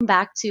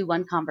Back to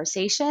One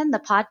Conversation, the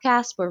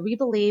podcast where we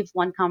believe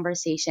one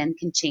conversation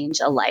can change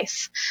a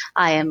life.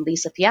 I am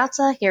Lisa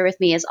Piazza. Here with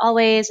me, as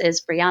always,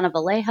 is Brianna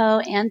Vallejo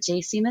and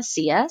JC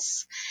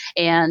Macias.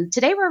 And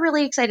today we're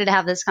really excited to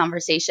have this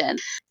conversation.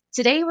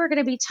 Today we're going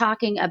to be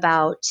talking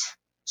about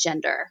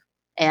gender.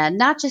 And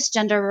not just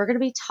gender, we're going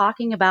to be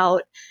talking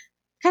about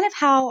kind of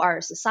how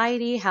our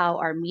society, how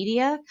our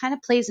media kind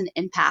of plays an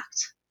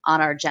impact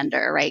on our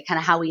gender, right? Kind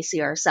of how we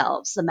see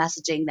ourselves, the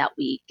messaging that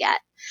we get.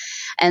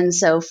 And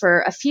so, for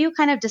a few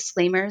kind of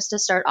disclaimers to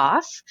start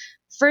off,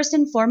 first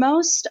and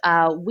foremost,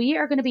 we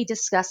are going to be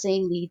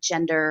discussing the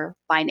gender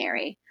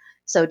binary.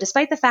 So,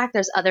 despite the fact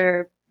there's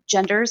other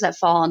genders that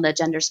fall on the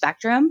gender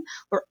spectrum,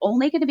 we're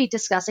only going to be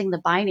discussing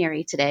the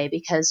binary today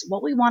because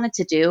what we wanted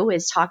to do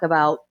is talk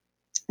about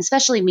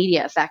especially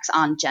media effects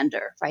on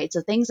gender, right?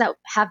 So things that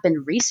have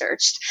been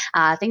researched,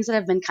 things that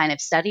have been kind of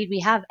studied.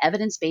 We have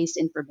evidence-based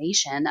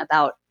information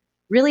about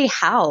really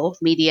how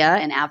media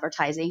and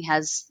advertising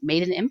has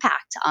made an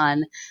impact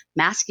on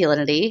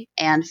masculinity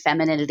and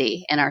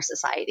femininity in our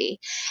society.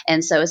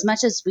 And so as much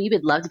as we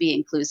would love to be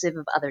inclusive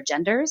of other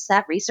genders,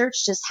 that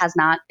research just has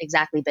not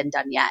exactly been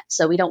done yet.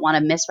 So we don't want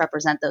to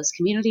misrepresent those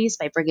communities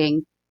by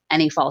bringing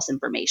any false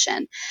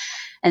information.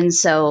 And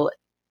so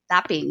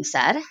that being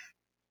said,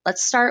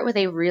 let's start with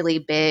a really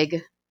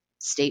big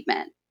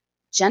statement.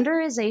 Gender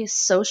is a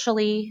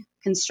socially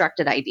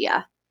constructed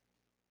idea.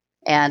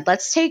 And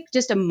let's take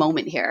just a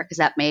moment here because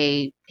that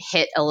may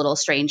hit a little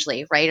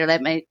strangely, right? Or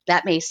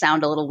that may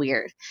sound a little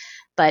weird.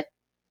 But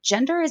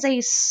gender is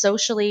a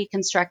socially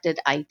constructed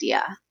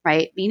idea,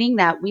 right? Meaning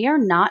that we are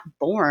not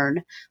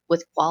born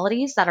with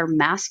qualities that are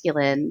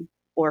masculine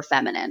or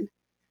feminine.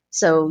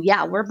 So,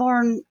 yeah, we're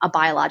born a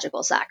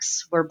biological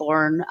sex. We're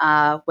born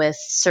with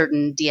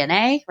certain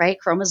DNA, right?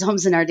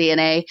 Chromosomes in our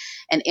DNA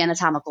and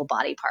anatomical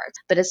body parts.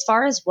 But as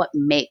far as what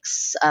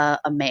makes a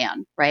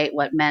man, right?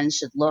 What men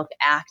should look,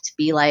 act,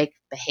 be like,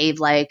 behave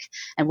like,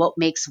 and what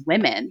makes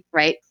women,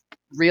 right?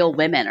 Real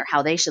women or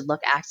how they should look,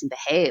 act, and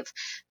behave.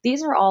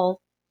 These are all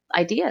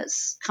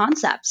ideas,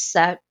 concepts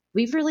that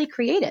we've really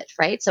created,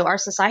 right? So our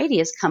society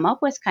has come up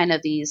with kind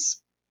of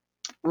these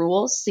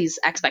rules, these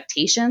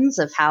expectations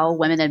of how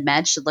women and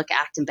men should look,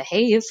 act, and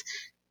behave.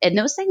 And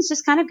those things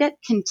just kind of get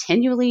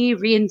continually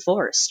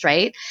reinforced,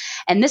 right?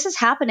 And this is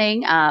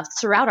happening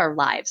throughout our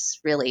lives,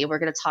 really. We're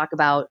going to talk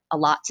about a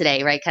lot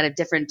today, right? Kind of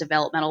different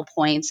developmental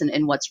points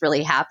and what's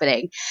really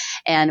happening.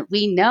 And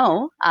we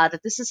know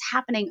that this is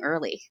happening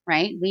early,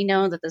 right? We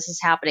know that this is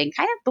happening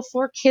kind of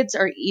before kids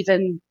are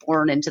even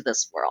born into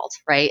this world,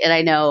 right? And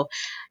I know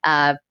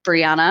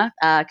Brianna,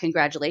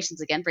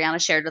 congratulations again.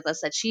 Brianna shared with us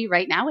that she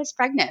right now is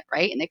pregnant,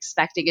 right? And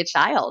expecting a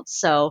child.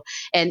 So,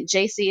 and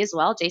JC as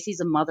well.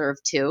 JC's a mother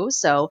of two.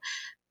 So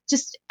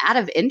just out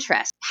of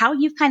interest, how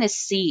you've kind of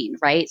seen,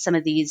 right, some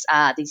of these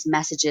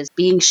messages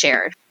being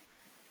shared.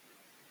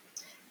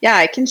 Yeah,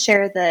 I can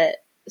share that.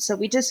 So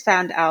we just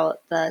found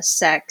out the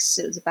sex.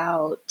 It was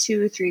about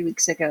 2 or 3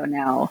 weeks ago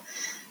now.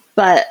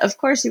 But of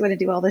course, you want to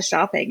do all the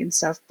shopping and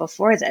stuff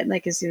before then.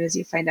 Like as soon as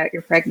you find out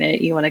you're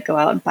pregnant, you want to go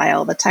out and buy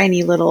all the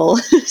tiny little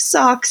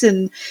socks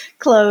and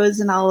clothes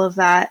and all of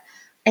that.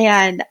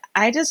 And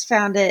I just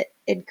found it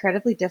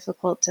incredibly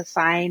difficult to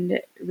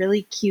find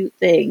really cute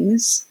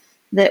things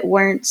that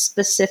weren't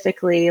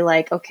specifically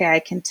like, okay, I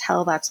can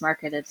tell that's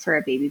marketed for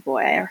a baby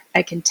boy, or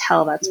I can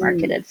tell that's Mm,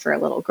 marketed for a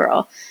little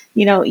girl.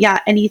 Yeah,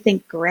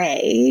 anything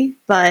gray,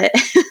 but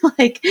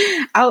like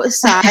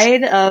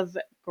outside of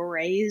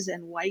grays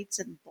and whites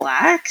and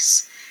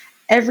blacks,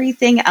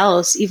 everything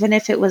else, even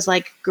if it was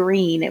like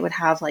green, it would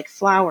have like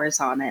flowers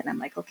on it. And I'm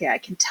like, okay, I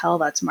can tell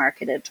that's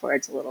marketed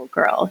towards a little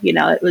girl.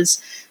 It was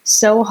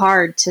so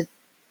hard to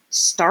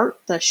start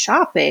the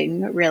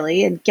shopping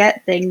really and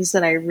get things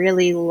that I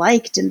really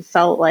liked and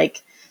felt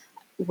like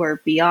were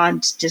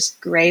beyond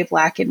just gray,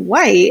 black, and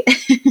white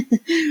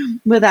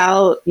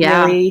without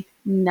yeah. really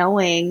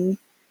knowing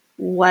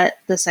what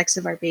the sex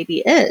of our baby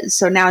is.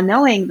 So now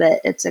knowing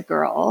that it's a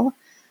girl,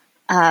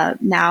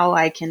 now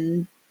I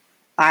can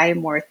buy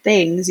more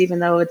things, even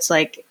though it's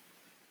like,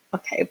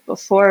 okay,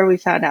 before we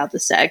found out the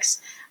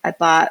sex, I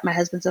bought my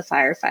husband's a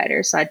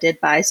firefighter. So I did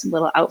buy some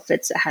little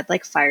outfits that had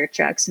like fire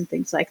trucks and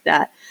things like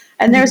that.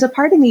 And there's a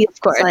part of me Of that's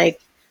course.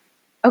 like,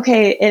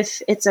 okay,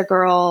 if it's a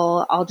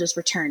girl, I'll just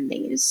return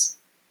these.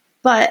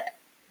 But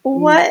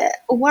Mm,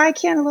 why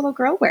can't a little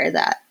girl wear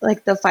that?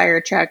 Like the fire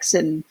trucks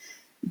and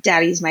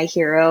daddy's my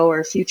hero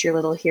or future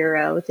little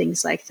hero,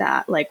 things like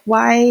that. Like,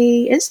 why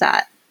is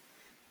that?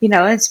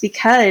 It's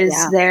because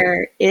yeah.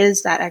 there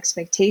is that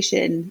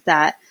expectation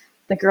that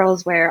the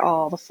girls wear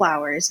all the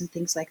flowers and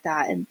things like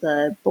that, and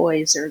the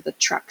boys are the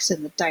trucks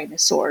and the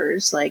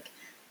dinosaurs. Like,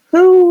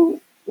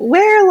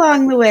 where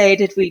along the way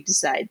did we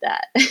decide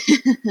that?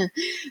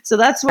 So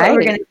that's what we're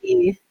Right. going to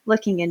be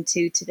looking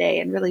into today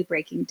and really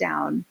breaking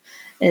down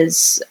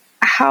is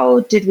how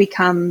did we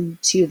come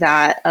to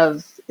that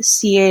of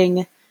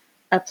seeing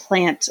a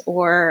plant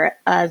or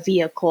a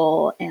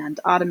vehicle and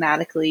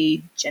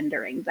automatically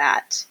gendering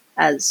that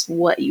as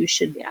what you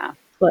should Yeah.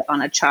 put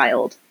on a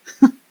child.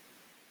 Yeah.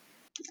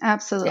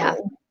 Absolutely.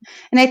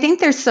 And I think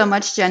there's so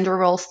much gender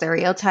role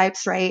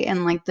stereotypes, right?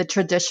 And like the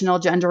traditional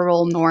gender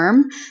role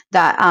norm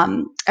that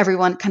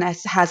everyone kind of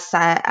has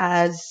set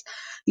as,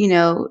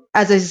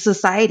 as a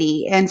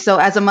society. And so,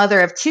 as a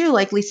mother of two,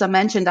 like Lisa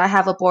mentioned, I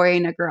have a boy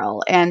and a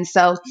girl. And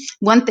so,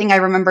 one thing I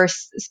remember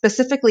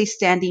specifically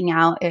standing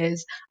out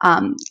is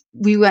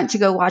we went to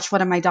go watch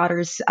one of my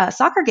daughter's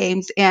soccer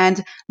games,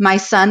 and my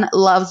son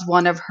loves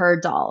one of her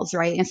dolls,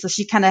 right? And so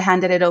she kind of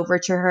handed it over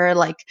to her,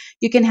 like,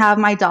 you can have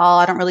my doll.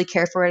 I don't really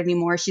care for it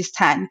anymore. She's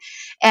 10.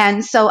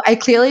 And so I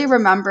clearly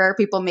remember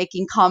people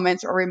making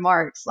comments or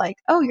remarks like,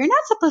 oh, you're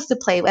not supposed to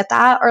play with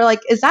that. Or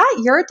like, is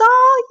that your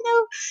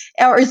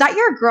doll? Or is that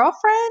your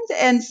girlfriend?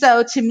 And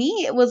so to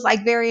me, it was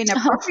like very Oh,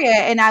 inappropriate.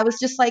 And I was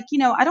just like,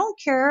 I don't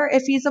care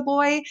if he's a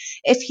boy.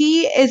 If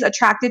he is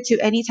attracted to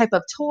any type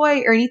of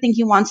toy or anything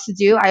he wants to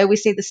do, I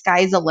always say the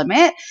sky is the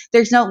limit.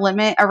 There's no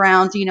limit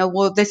around,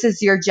 well, this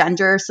is your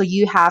gender. So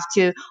you have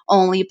to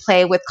only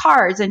play with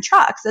cars and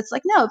trucks. It's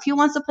like, no, if he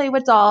wants to play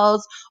with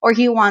dolls or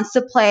he wants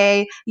to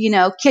play,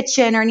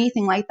 kitchen or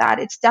anything like that,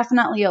 it's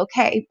definitely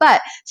okay.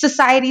 But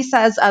society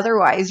says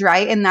otherwise,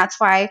 right? And that's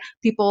why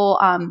people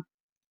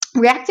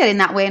reacted in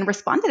that way and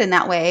responded in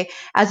that way,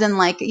 as in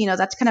like,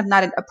 that's kind of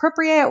not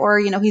appropriate, or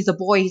he's a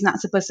boy, he's not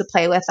supposed to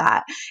play with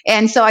that.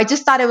 And so I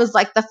just thought it was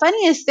like the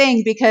funniest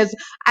thing, because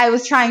I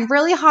was trying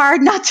really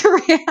hard not to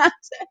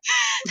react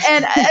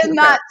and right.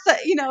 not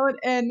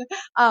in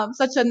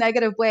such a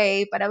negative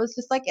way. But I was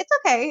just like, it's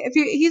okay if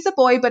he's a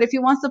boy, but if he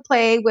wants to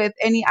play with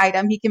any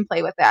item, he can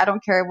play with it. I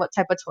don't care what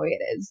type of toy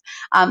it is.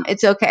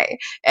 It's okay.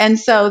 And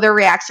so their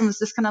reaction was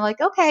just kind of like,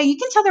 okay. You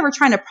can tell they were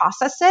trying to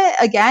process it.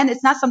 Again,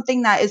 it's not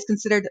something that is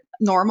considered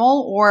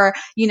normal or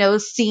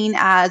seen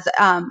as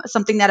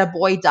something that a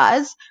boy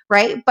does,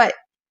 right? But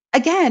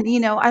again,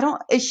 I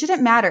don't, it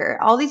shouldn't matter.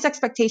 All these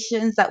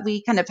expectations that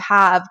we kind of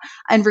have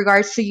in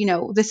regards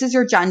to, this is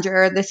your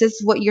gender, this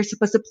is what you're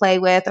supposed to play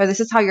with, or this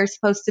is how you're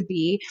supposed to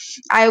be,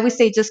 I always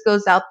say just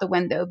goes out the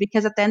window,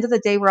 because at the end of the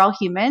day, we're all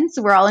humans,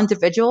 we're all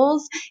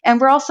individuals,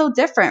 and we're all so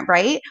different,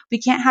 right? We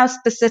can't have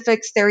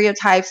specific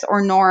stereotypes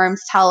or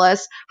norms tell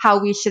us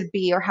how we should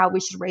be or how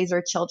we should raise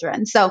our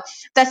children. So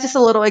that's just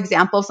a little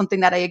example of something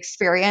that I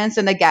experienced.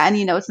 And again,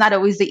 it's not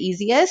always the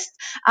easiest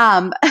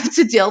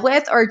to deal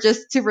with or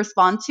just to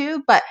respond to.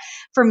 But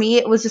for me,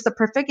 it was just a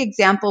perfect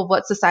example of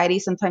what society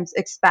sometimes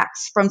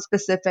expects from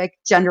specific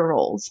gender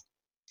roles.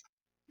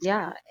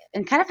 Yeah.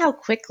 And kind of how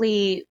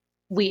quickly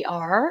we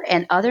are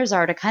and others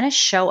are to kind of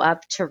show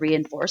up to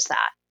reinforce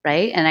that.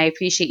 Right. And I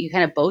appreciate you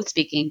kind of both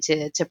speaking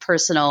to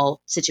personal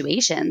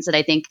situations. And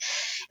I think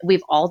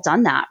we've all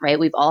done that, right?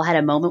 We've all had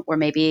a moment where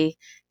maybe,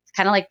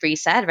 kind of like Bree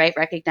said, right?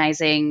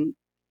 Recognizing,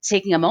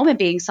 taking a moment,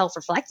 being self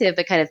reflective,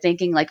 but kind of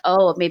thinking like,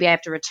 oh, maybe I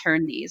have to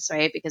return these,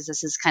 right? Because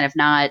this is kind of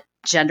not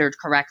gendered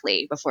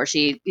correctly, before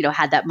she,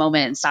 had that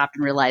moment and stopped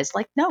and realized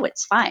like, no,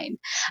 it's fine.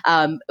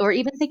 Or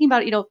even thinking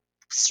about,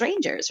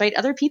 strangers, right?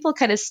 Other people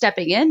kind of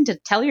stepping in to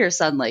tell your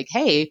son like,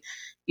 hey,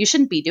 you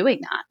shouldn't be doing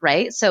that,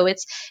 right? So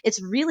it's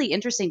really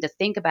interesting to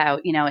think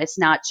about, it's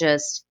not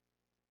just,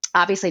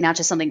 obviously not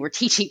just something we're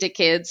teaching to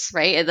kids,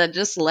 right? And then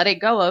just let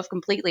it go of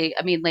completely.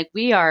 I mean, like,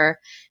 we are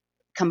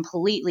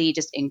completely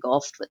just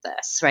engulfed with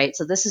this, right?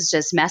 So this is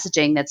just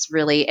messaging that's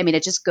really, I mean,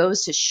 it just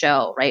goes to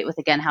show, right, with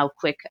again how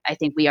quick I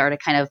think we are to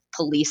kind of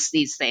police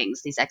these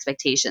things, these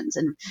expectations,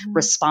 and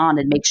respond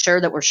and make sure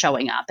that we're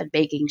showing up and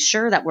making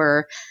sure that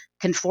we're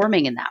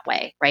conforming in that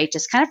way, right?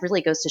 Just kind of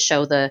really goes to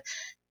show the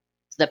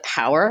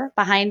power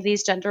behind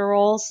these gender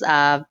roles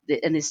and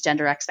these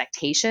gender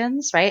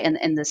expectations, right?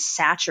 And the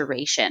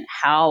saturation,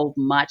 how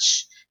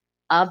much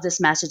of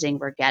this messaging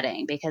we're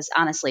getting. Because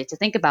honestly, to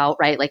think about,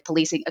 right, like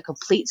policing a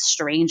complete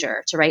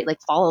stranger to, right, like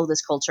follow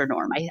this culture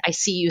norm. I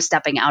see you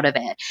stepping out of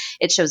it.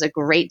 It shows a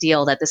great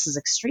deal that this is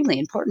extremely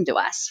important to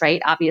us, right?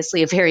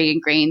 Obviously, a very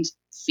ingrained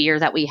fear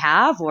that we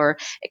have, or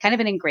a kind of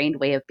an ingrained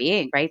way of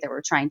being, right, that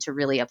we're trying to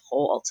really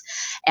uphold.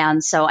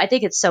 And so I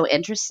think it's so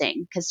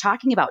interesting, because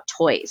talking about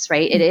toys,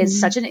 right, it is Mm-hmm.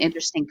 such an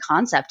interesting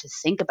concept to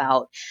think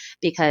about,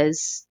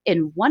 because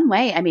in one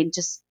way, I mean,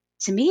 just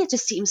to me, it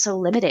just seems so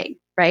limiting,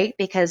 right?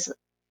 Because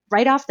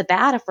right off the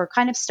bat, if we're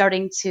kind of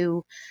starting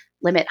to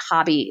limit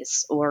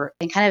hobbies or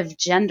and kind of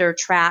gender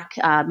track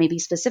maybe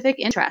specific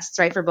interests,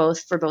 right, for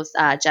both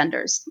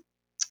genders,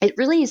 it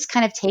really is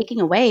kind of taking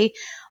away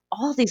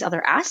all of these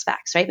other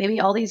aspects, right?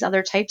 Maybe all these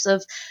other types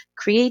of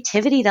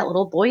creativity that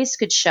little boys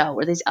could show,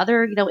 or these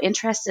other,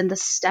 interests in the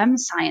STEM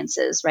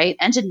sciences, right?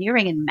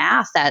 Engineering and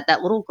math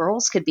that little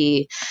girls could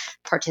be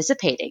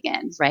participating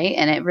in, right?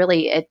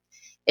 And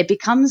it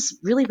becomes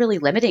really, really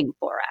limiting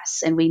for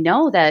us. And we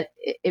know that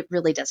it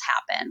really does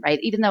happen, right?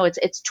 Even though it's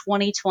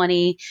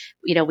 2020,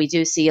 we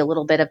do see a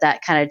little bit of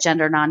that kind of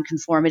gender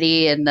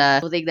nonconformity and the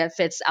clothing that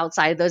fits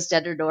outside those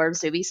gender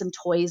norms, maybe some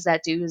toys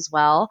that do as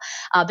well.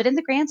 But in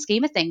the grand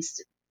scheme of things,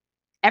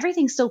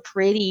 everything's still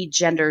pretty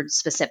gendered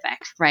specific,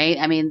 right?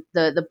 I mean,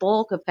 the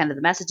bulk of kind of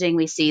the messaging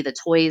we see, the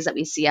toys that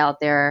we see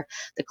out there,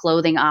 the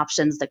clothing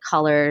options, the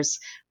colors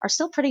are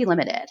still pretty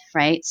limited,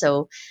 right?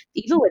 So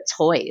even with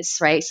toys,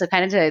 right? So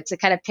kind of to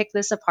kind of pick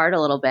this apart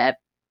a little bit,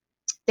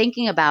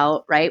 thinking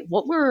about, right,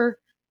 what were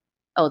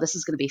oh, this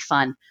is going to be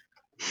fun.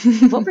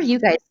 What were you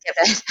guys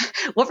given?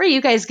 What were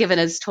you guys given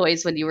as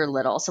toys when you were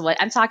little? So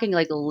I'm talking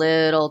like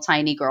little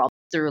tiny girl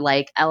through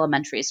like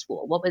elementary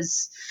school. What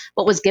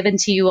was given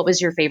to you? What was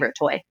your favorite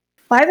toy?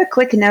 Well, I have a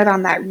quick note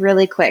on that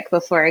really quick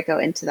before I go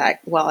into that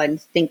while I'm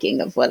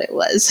thinking of what it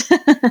was.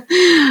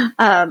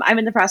 I'm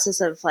in the process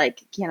of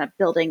like kind of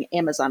building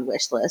Amazon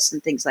wish lists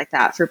and things like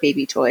that for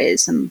baby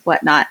toys and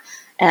whatnot.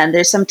 And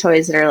there's some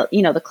toys that are,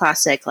 the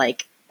classic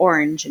like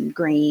orange and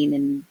green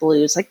and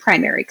blues, like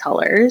primary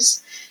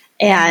colors.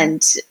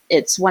 And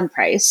it's one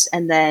price.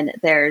 And then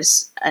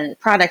there's a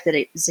product that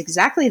is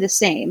exactly the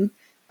same,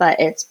 but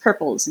it's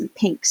purples and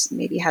pinks, and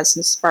maybe has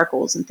some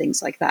sparkles and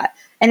things like that.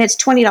 And it's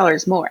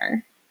 $20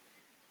 more.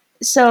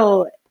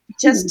 So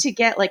just to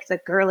get like the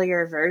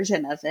girlier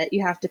version of it,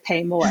 you have to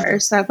pay more.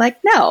 So I'm like,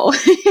 no,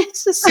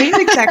 it's the same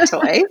exact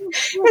toy.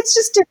 It's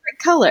just different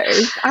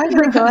colors. I'm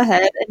going to go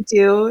ahead and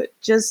do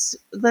just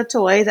the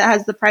toy that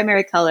has the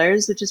primary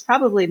colors, which is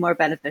probably more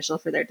beneficial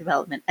for their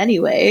development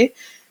anyway,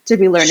 to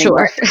be learning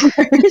more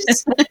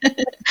colors.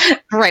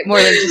 Right,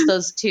 more than just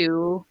those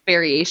two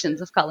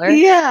variations of color.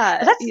 Yeah.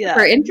 But that's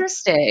super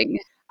interesting.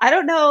 I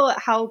don't know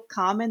how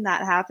common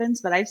that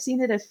happens, but I've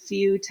seen it a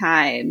few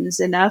times,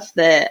 enough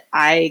that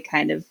I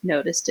kind of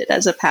noticed it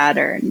as a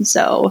pattern.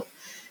 So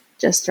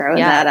just throwing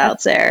that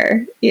out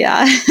there.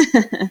 Yeah.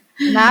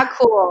 Not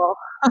cool.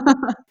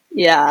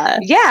 Yeah.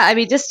 Yeah. I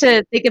mean, just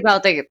to think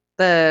about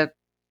the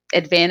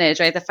advantage,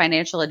 right? The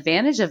financial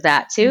advantage of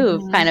that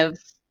too, kind of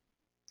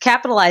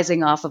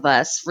capitalizing off of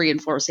us,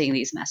 reinforcing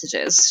these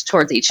messages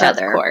towards each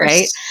other,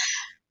 right?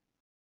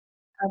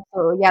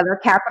 Absolutely. Yeah, they're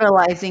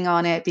capitalizing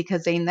on it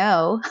because they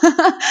know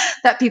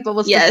that people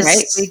will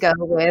specifically go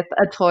with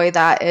a toy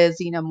that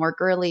is, more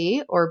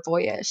girly or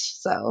boyish.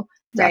 So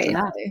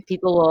definitely.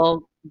 People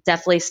will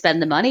definitely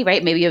spend the money,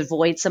 right? Maybe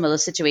avoid some of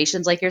those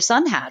situations like your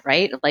son had,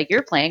 right? Like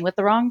you're playing with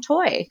the wrong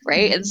toy,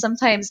 right? And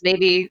sometimes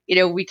maybe,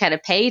 we kind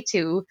of pay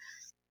to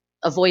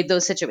avoid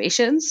those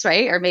situations,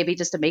 right? Or maybe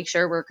just to make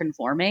sure we're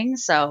conforming.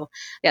 So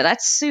yeah,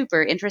 that's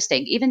super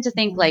interesting. Even to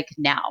think like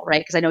now,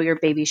 right? Because I know you're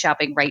baby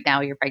shopping right now,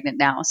 you're pregnant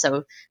now.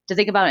 So to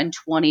think about in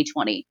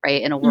 2020,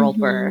 right? In a world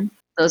where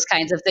those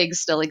kinds of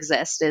things still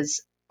exist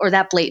or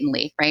that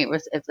blatantly, right?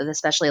 With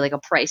especially like a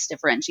price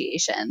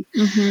differentiation.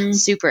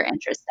 Super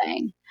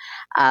interesting.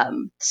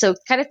 So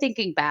kind of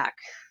thinking back,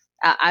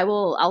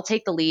 I'll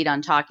take the lead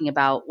on talking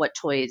about what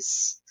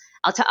toys.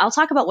 I'll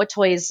talk about what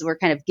toys were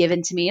kind of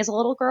given to me as a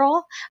little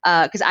girl,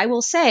 because I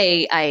will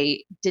say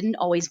I didn't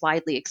always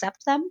widely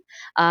accept them.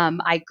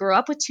 I grew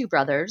up with two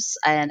brothers,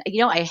 and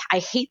I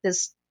hate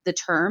the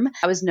term.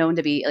 I was known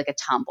to be like a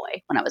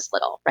tomboy when I was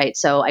little, right?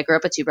 So I grew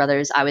up with two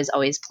brothers. I was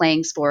always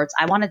playing sports.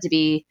 I wanted to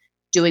be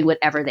doing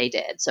whatever they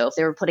did. So if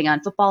they were putting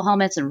on football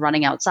helmets and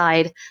running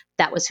outside,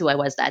 that was who I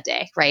was that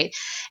day, right?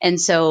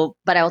 And so,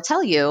 but I'll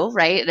tell you,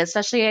 right, and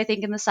especially I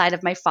think in the side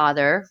of my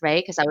father,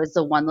 right, because I was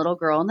the one little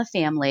girl in the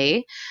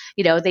family,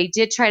 they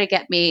did try to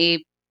get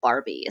me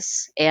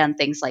Barbies and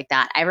things like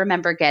that. I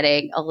remember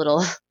getting a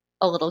little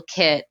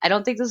kit. I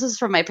don't think this was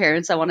from my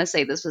parents. I want to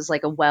say this was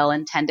like a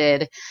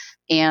well-intended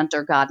aunt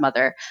or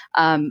godmother.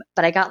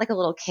 But I got like a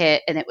little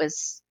kit, and it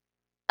was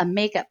a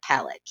makeup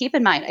palette. Keep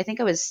in mind,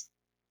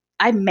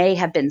 I may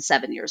have been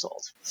 7 years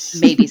old,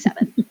 maybe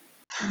 7.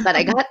 But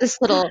I got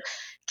this little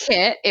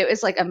kit. It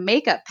was like a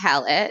makeup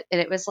palette, and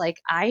it was like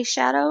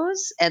eyeshadows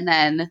and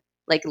then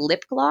like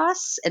lip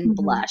gloss and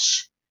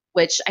blush,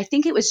 which I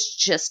think it was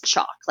just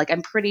chalk. Like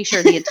I'm pretty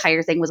sure the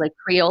entire thing was like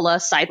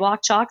Crayola sidewalk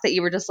chalk that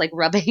you were just like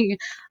rubbing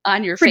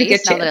on your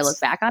face. Now that I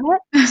look back on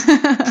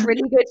it,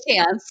 pretty good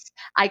chance.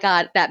 I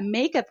got that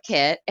makeup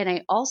kit, and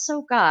I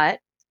also got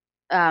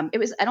I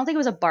don't think it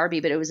was a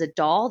Barbie, but it was a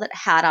doll that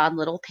had on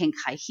little pink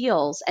high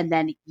heels. And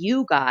then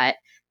you got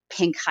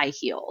pink high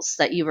heels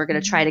that you were going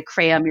to try to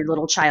cram your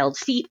little child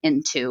feet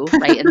into,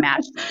 right? And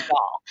match the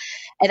doll.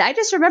 And I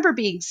just remember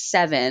being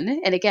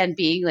 7 and again,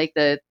 being like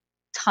the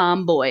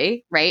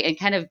tomboy, right? And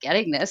kind of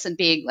getting this and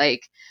being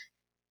like,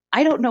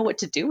 I don't know what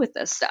to do with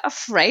this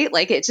stuff, right?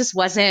 Like it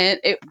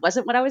wasn't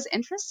what I was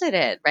interested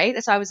in, right?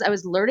 And so I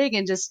was learning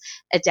and just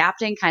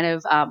adapting kind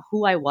of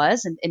who I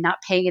was and not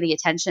paying any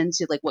attention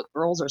to like what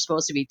girls are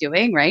supposed to be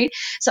doing, right?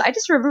 So I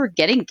just remember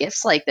getting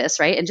gifts like this,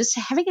 right? And just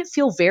having it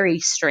feel very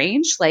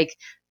strange, like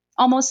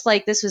almost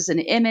like this was an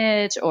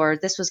image or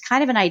this was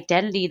kind of an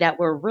identity that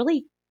we're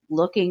really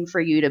looking for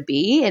you to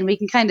be. And we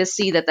can kind of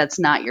see that that's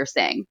not your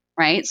thing,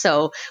 right?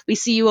 So we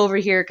see you over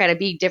here kind of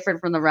being different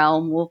from the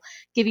realm. We'll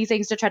give you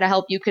things to try to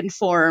help you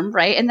conform,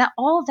 right? And that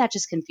all of that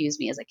just confused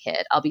me as a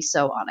kid. I'll be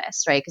so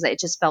honest, right? Because it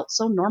just felt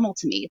so normal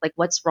to me. Like,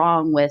 what's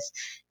wrong with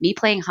me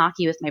playing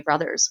hockey with my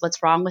brothers?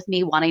 What's wrong with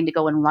me wanting to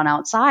go and run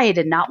outside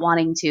and not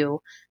wanting to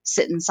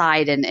sit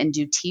inside and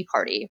do tea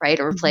party, right?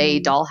 Or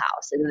play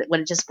dollhouse when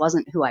it just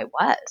wasn't who I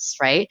was,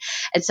 right?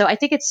 And so I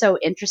think it's so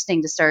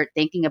interesting to start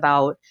thinking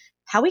about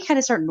how we kind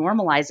of start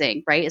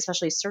normalizing, right?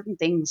 Especially certain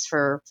things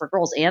for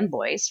girls and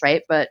boys,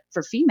 right? But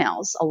for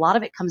females, a lot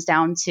of it comes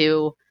down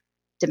to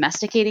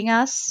domesticating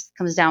us,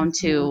 comes down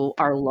to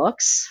our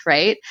looks,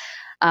 right?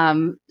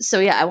 So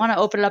yeah, I want to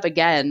open it up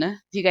again. If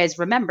you guys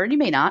remember, and you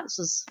may not, this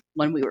was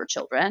when we were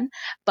children,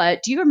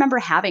 but do you remember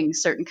having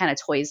certain kind of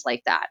toys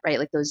like that, right?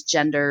 Like those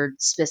gender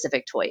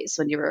specific toys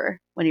when you were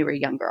a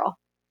young girl?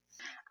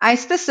 I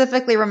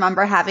specifically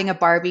remember having a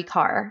Barbie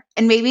car.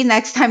 And maybe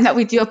next time that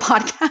we do a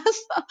podcast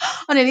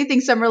on anything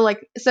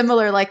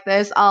similar like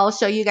this, I'll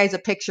show you guys a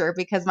picture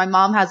because my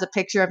mom has a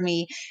picture of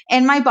me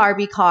in my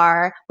Barbie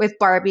car with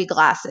Barbie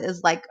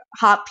glasses, like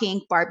hot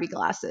pink Barbie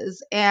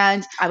glasses.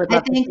 And I would I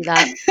love to think see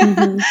that.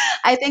 Hmm.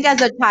 I think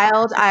as a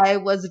child I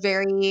was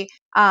very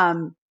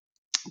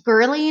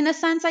girly in a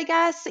sense, I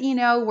guess,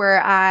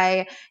 where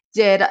I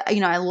did,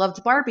 I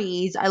loved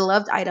Barbies, I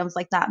loved items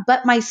like that.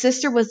 But my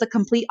sister was the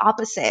complete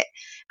opposite.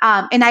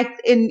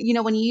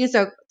 When you use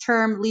a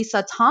term,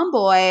 Lisa,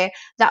 tomboy,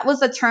 that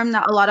was a term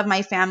that a lot of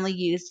my family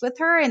used with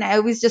her. And I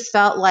always just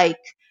felt like,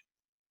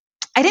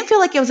 I didn't feel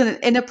like it was an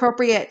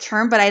inappropriate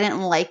term, but I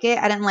didn't like it.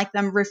 I didn't like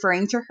them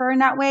referring to her in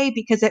that way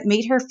because it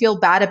made her feel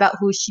bad about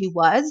who she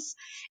was,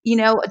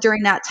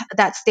 during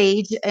that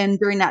stage and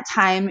during that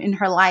time in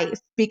her life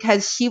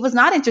because she was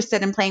not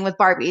interested in playing with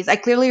Barbies. I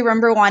clearly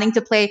remember wanting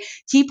to play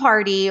Tea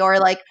Party or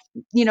like,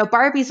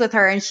 Barbies with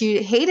her, and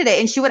she hated it.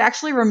 And she would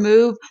actually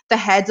remove the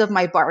heads of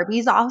my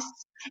Barbies off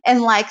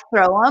and like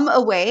throw them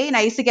away. And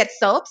I used to get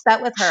so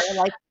upset with her,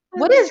 like,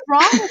 what is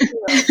wrong with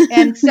you?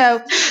 And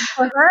so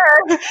for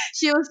her,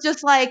 she was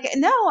just like,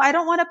 no, I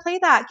don't want to play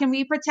that. Can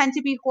we pretend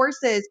to be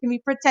horses? Can we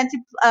pretend to,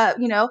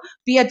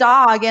 be a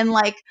dog and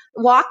like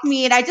walk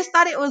me? And I just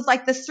thought it was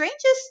like the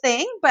strangest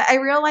thing. But I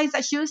realized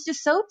that she was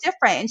just so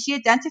different and she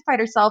identified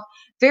herself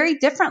very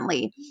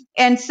differently.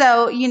 And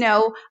so,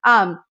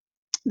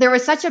 there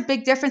was such a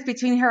big difference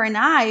between her and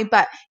I.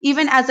 But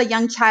even as a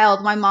young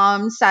child, my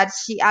mom said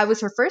I was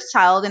her first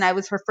child and I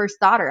was her first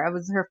daughter. I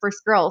was her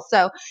first girl.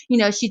 So,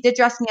 she did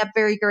dress me up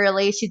very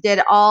girly. She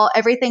did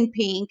everything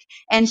pink.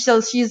 And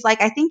so she's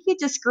like, I think you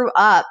just grew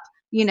up,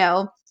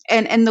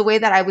 and the way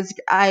that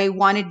I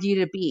wanted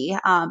you to be,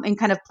 and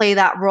kind of play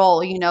that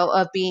role,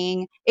 of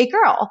being a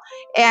girl.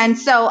 And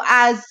so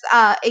as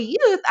a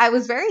youth, I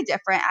was very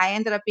different. I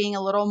ended up being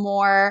a little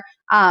more,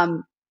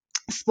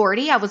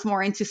 sporty. I was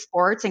more into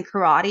sports and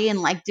karate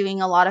and like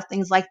doing a lot of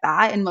things like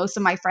that. And most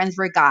of my friends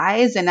were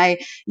guys, and I,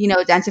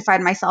 identified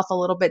myself a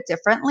little bit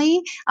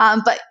differently.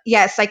 But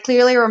yes, I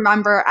clearly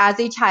remember as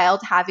a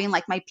child having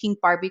like my pink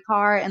Barbie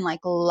car and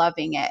like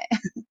loving it.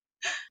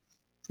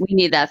 We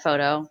need that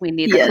photo. We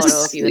need the photo of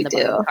Yes, you in we the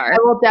Barbie do. car. I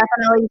will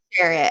definitely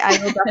share it. I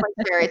will definitely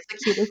share it.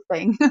 It's the cutest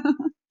thing.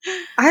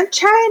 I'm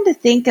trying to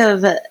think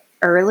of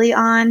early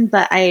on,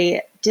 but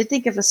I did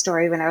think of a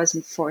story when I was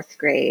in fourth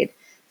grade.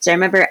 So I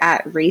remember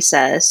at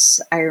recess,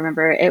 I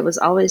remember it was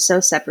always so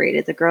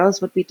separated. The girls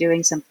would be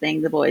doing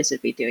something, the boys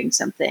would be doing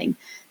something.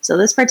 So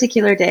this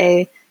particular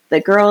day,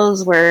 the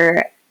girls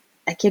were,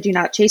 I kid you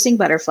not, chasing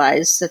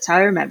butterflies. That's how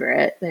I remember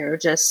it. They were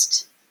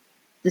just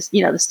this,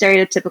 the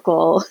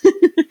stereotypical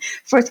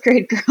fourth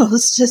grade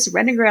girls just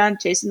running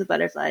around chasing the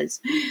butterflies.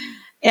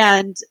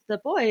 And the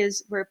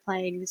boys were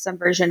playing some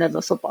version of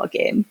a football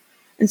game.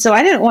 And so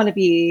I didn't want to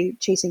be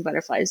chasing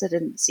butterflies. That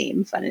didn't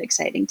seem fun and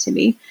exciting to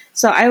me.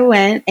 So I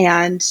went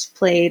and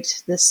played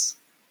this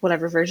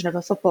whatever version of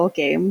a football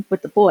game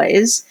with the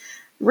boys.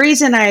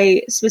 Reason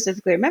I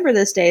specifically remember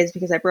this day is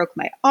because I broke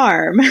my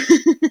arm.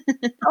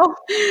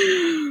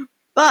 Oh,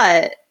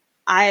 But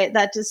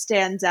that just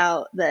stands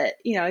out that,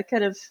 I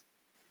could have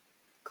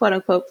quote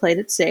unquote played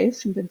it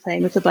safe and been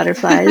playing with the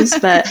butterflies.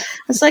 But I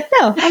was like,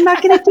 no, I'm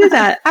not going to do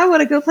that. I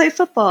want to go play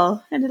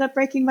football. Ended up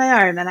breaking my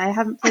arm and I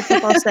haven't played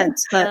football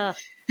since. But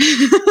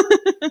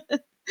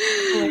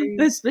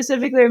I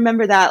specifically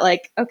remember that,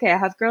 like, okay, I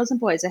have girls and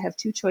boys. I have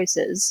two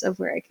choices of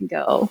where I can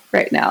go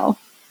right now.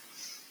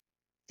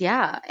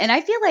 Yeah. And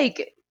I feel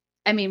like,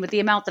 I mean, with the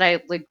amount that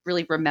I like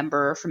really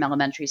remember from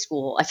elementary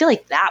school, I feel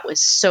like that was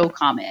so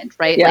common,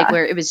 right? Like Yeah.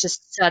 where it was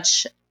just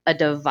such a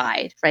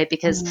divide, right?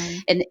 Because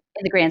Mhm. in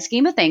the grand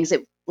scheme of things,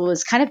 it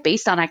was kind of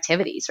based on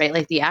activities, right?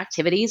 Like the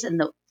activities and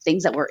the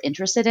things that we're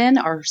interested in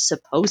are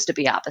supposed to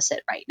be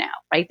opposite right now,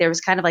 right? There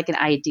was kind of like an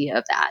idea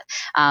of that.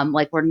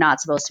 Like we're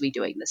not supposed to be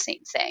doing the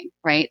same thing,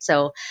 right?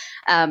 So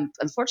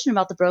unfortunate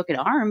about the broken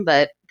arm,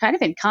 but kind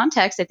of in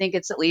context, I think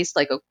it's at least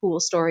like a cool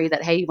story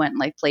that, hey, you went and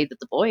like played with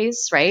the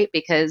boys, right?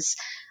 Because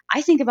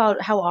I think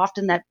about how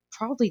often that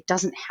probably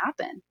doesn't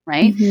happen,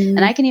 right? And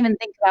Mm-hmm. I can even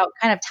think about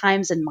kind of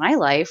times in my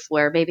life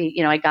where maybe,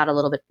 I got a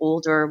little bit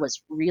older,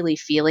 was really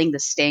feeling the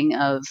sting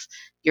of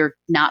you're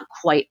not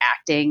quite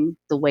acting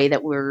the way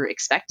that we're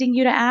expecting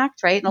you to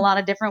act, right? In a lot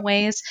of different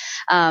ways.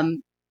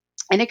 And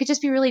it could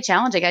just be really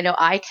challenging. I know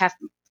I kept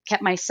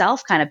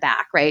myself kind of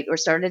back, right? Or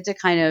started to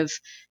kind of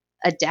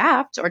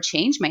adapt or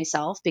change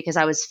myself because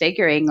I was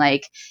figuring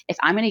like if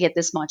I'm going to get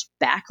this much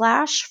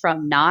backlash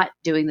from not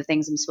doing the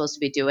things I'm supposed to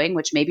be doing,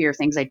 which maybe are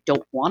things I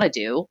don't want to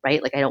do,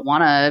 right? Like I don't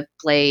want to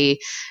play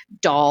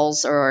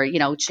dolls or,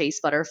 chase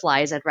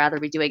butterflies. I'd rather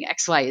be doing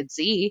X, Y, and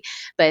Z.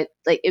 But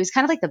like it was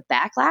kind of like the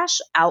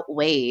backlash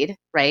outweighed,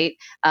 right?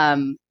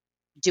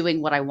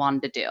 Doing what I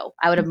wanted to do.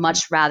 I would have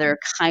much rather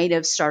kind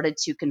of started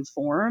to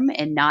conform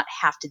and not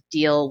have to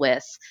deal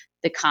with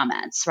the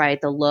comments, right?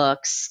 The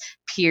looks,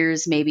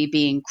 peers maybe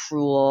being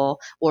cruel,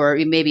 or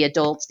maybe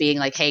adults being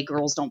like, hey,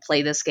 girls don't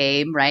play this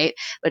game, right?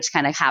 Which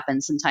kind of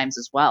happens sometimes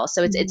as well.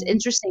 So it's Mhm.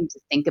 interesting to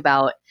think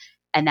about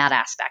in that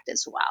aspect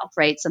as well,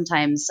 right?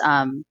 Sometimes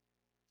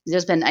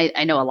there's been,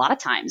 I know a lot of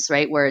times,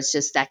 right, where it's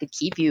just that could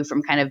keep you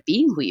from kind of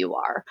being who you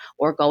are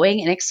or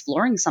going and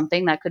exploring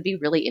something that could be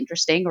really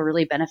interesting or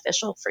really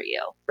beneficial for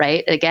you,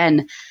 right?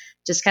 Again,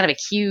 just kind of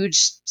a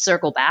huge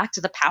circle back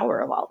to the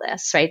power of all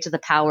this, right? To the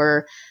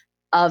power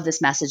of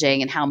this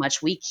messaging and how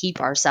much we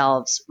keep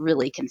ourselves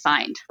really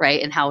confined,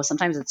 right? And how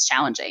sometimes it's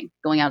challenging.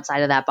 Going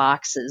outside of that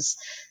box is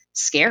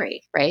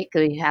scary, right?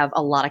 Because we have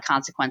a lot of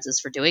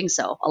consequences for doing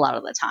so a lot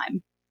of the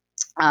time.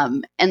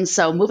 And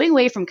so moving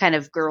away from kind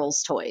of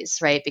girls' toys,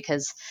 right?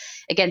 Because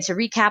again, to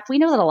recap, we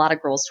know that a lot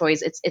of girls'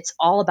 toys, it's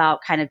all about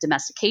kind of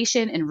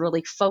domestication and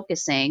really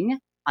focusing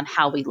on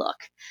how we look.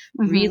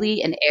 Mhm.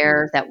 Really an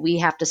air that we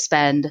have to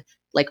spend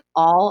like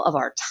all of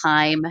our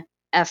time,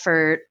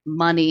 effort,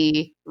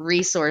 money,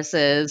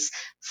 resources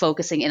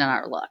focusing in on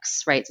our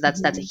looks, right? So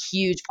that's a Mhm.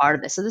 huge part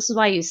of this. So this is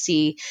why you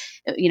see,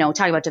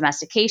 talking about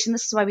domestication,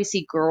 this is why we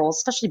see girls,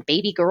 especially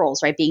baby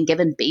girls, right, being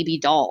given baby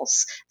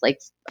dolls. Like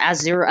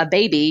as you're a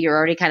baby, you're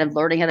already kind of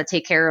learning how to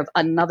take care of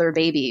another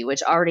baby,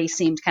 which already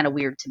seemed kind of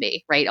weird to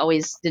me, right?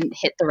 Always didn't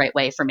hit the right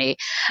way for me.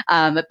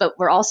 But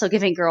we're also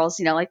giving girls,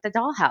 like the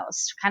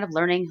dollhouse, kind of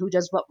learning who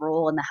does what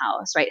role in the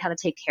house, right? How to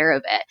take care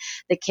of it,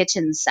 the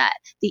kitchen set,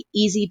 the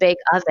easy bake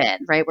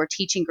oven, right? We're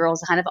teaching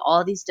girls kind of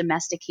all these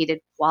domesticated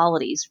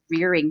qualities,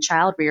 rearing,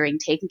 child rearing,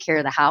 taking care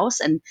of the house.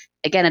 And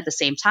again, at the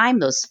same time,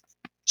 those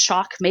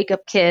chalk makeup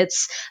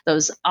kits,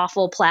 those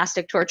awful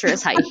plastic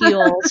torturous high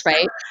heels,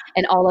 right?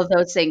 And all of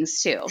those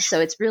things too. So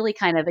it's really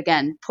kind of,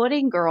 again,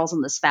 putting girls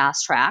on this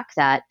fast track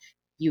that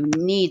you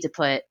need to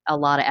put a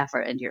lot of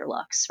effort into your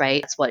looks,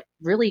 right? That's what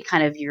really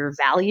kind of your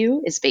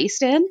value is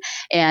based in.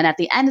 And at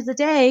the end of the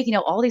day,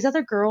 all these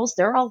other girls,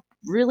 they're all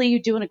really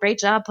doing a great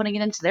job putting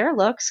it into their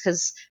looks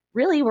because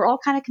really we're all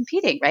kind of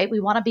competing, right? We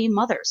want to be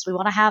mothers. We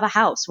want to have a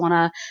house, want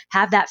to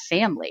have that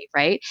family,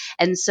 right?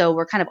 And so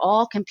we're kind of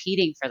all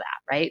competing for that,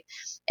 right?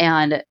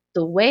 And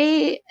the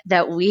way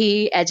that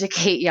we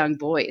educate young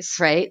boys,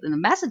 right? And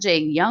the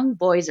messaging young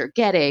boys are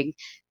getting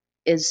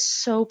is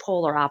so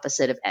polar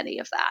opposite of any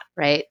of that,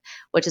 right?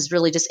 Which is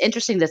really just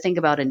interesting to think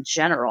about in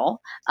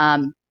general.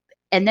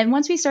 And then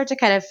once we start to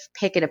kind of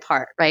pick it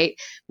apart, right,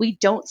 we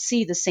don't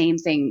see the same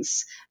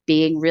things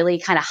being really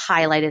kind of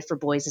highlighted for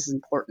boys as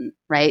important,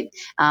 right?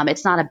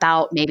 It's not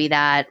about maybe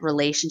that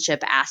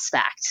relationship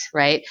aspect,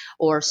 right?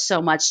 Or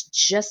so much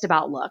just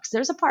about looks.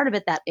 There's a part of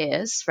it that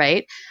is,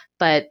 right?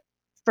 But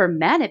for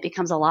men, it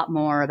becomes a lot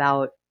more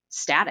about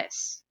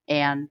status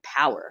and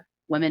power.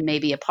 Women may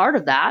be a part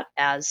of that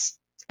as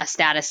a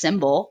status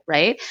symbol,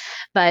 right?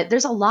 But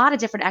there's a lot of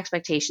different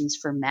expectations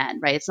for men,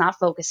 right? It's not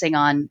focusing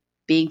on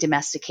being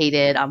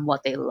domesticated on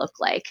what they look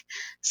like.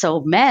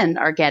 So men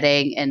are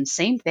getting, and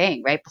same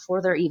thing, right?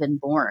 Before they're even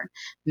born,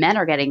 men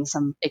are getting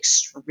some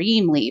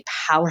extremely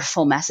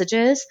powerful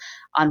messages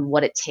on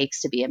what it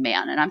takes to be a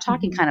man. And I'm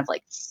talking Mhm. kind of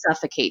like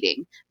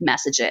suffocating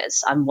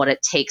messages on what it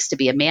takes to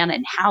be a man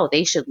and how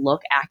they should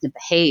look, act, and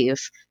behave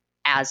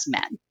as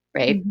men,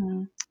 right?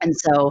 Mhm. And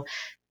so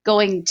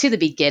going to the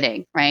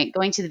beginning, right?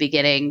 Going to the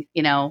beginning,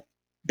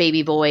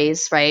 baby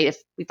boys, right? If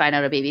we find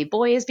out a baby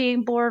boy is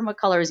being born, what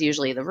color is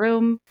usually the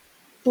room?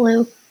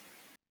 Blue.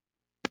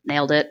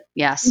 Nailed it.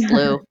 Yes,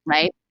 blue,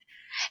 right?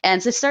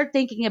 And so start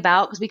thinking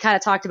about, because we kind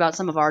of talked about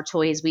some of our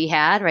toys we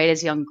had, right,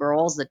 as young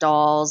girls, the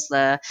dolls,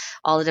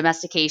 all the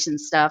domestication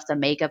stuff, the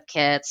makeup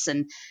kits,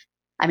 and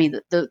I mean,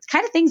 the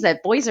kind of things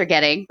that boys are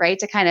getting, right,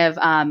 to kind of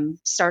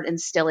start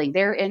instilling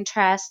their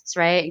interests,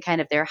 right, and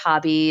kind of their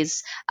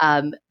hobbies,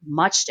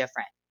 much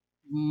different,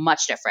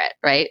 much different,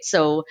 right?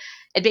 So,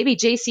 and maybe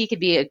JC could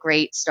be a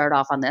great start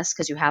off on this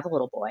because you have a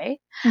little boy.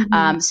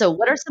 Mhm. So,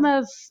 what are some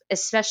of,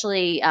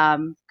 especially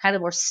kind of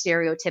more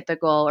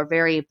stereotypical or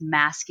very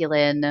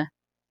masculine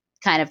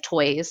kind of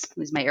toys?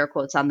 Use my air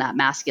quotes on that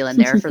masculine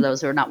there for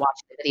those who are not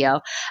watching the video.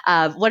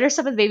 What are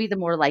some of maybe the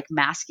more like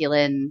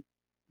masculine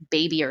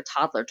baby or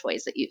toddler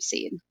toys that you've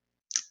seen?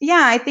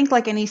 Yeah, I think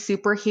like any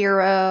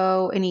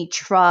superhero, any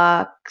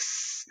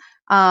trucks,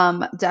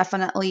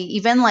 definitely.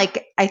 Even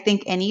like I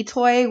think any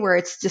toy where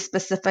it's just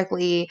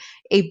specifically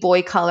a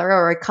boy color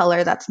or a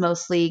color that's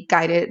mostly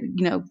guided,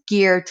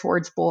 geared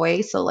towards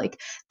boys. So like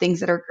things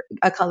that are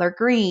a color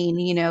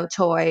green,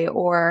 toy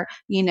or,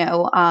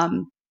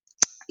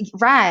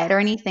 red or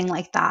anything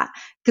like that.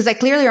 Because I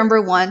clearly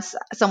remember once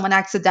someone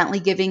accidentally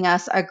giving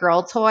us a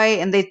girl toy,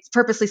 and they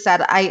purposely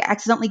said, I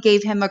accidentally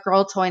gave him a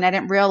girl toy and I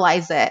didn't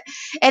realize it.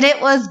 And it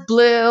was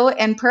blue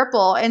and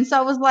purple. And so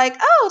I was like,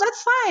 oh,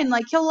 that's fine.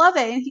 Like, he'll love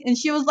it. And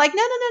she was like,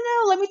 no, no,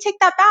 no, no. Let me take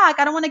that back.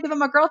 I don't want to give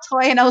him a girl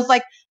toy. And I was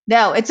like,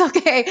 No, it's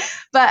okay.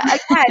 But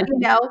again,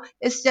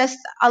 it's just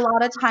a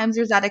lot of times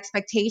there's that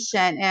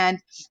expectation and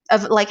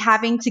of like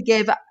having to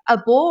give a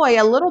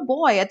little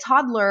boy, a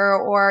toddler,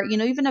 or,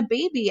 even a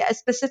baby a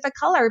specific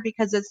color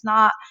because it's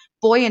not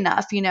boy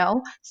enough.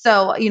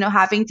 So,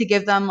 having to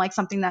give them like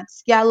something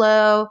that's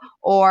yellow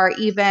or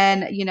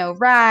even,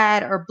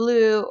 red or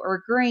blue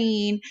or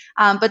green.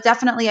 But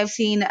definitely I've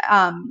seen,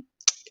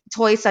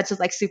 toys such as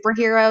like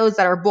superheroes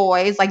that are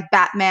boys, like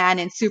Batman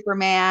and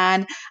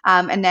Superman,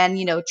 and then,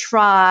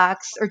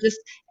 trucks or just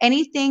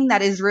anything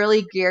that is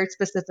really geared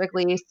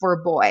specifically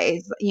for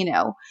boys.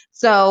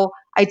 So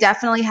I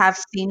definitely have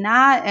seen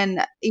that.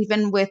 And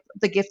even with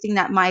the gifting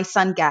that my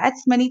son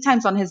gets many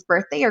times on his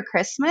birthday or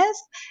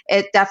Christmas,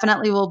 it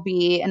definitely will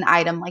be an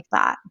item like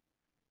that.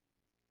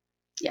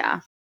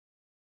 Yeah.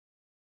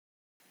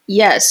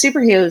 Yeah,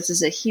 superheroes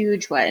is a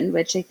huge one,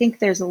 which I think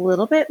there's a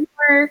little bit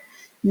more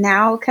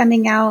now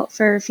coming out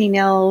for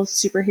female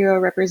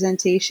superhero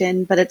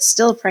representation, but it's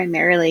still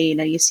primarily,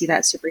 you see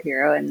that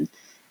superhero and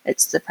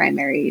it's the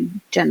primary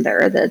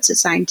gender that's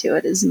assigned to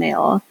it is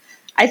male.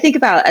 I think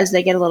about as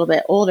they get a little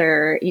bit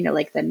older,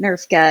 like the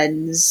Nerf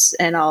guns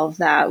and all of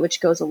that, which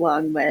goes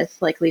along with,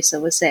 like Lisa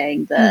was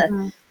saying, the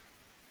Mm-hmm.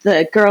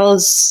 the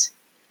girls,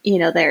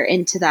 they're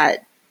into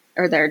that,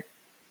 or they're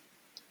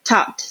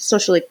taught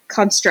socially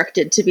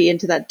constructed to be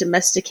into that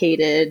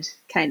domesticated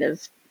kind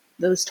of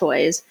those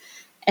toys.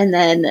 And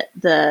then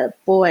the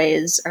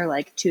boys are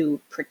like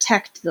to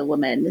protect the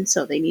woman, and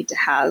so they need to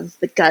have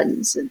the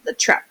guns and the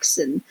trucks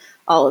and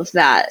all of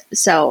that.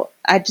 So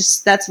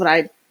that's what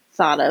I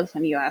thought of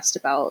when you asked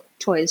about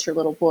toys for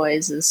little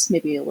boys, is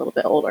maybe a little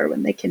bit older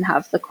when they can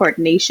have the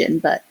coordination,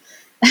 but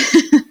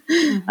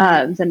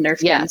Mm-hmm. the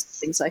Nerf guns, Yes.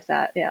 things like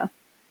that. Yeah.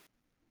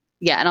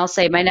 Yeah, and I'll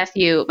say my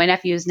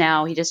nephew's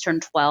now, he just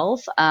turned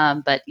 12.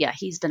 But yeah,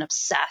 he's been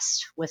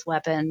obsessed with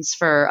weapons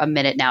for a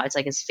minute now. It's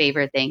like his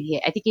favorite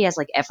thing. I think he has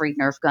like every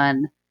Nerf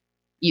gun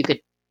you could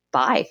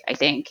buy. I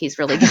think he's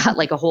really got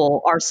like a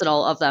whole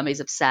arsenal of them. He's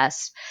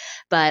obsessed.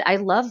 But I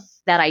love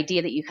that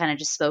idea that you kind of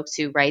just spoke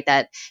to, right?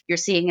 That you're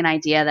seeing an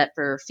idea that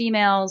for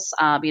females,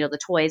 the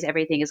toys,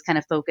 everything is kind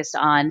of focused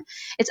on.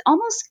 It's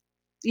almost,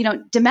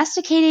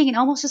 domesticating and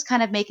almost just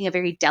kind of making a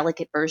very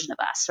delicate version of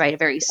us, right? A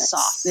very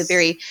soft, a Yes.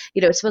 very,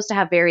 it's supposed to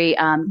have very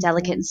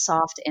delicate Mhm. and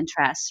soft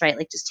interests, right?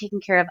 Like just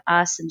taking care of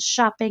us and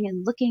shopping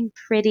and looking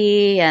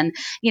pretty and,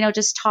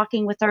 just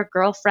talking with our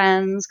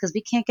girlfriends because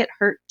we can't get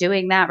hurt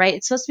doing that, right?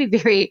 It's supposed to be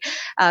very,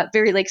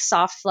 very like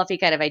soft, fluffy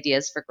kind of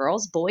ideas for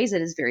girls. Boys,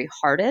 it is very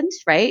hardened,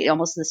 right?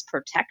 Almost this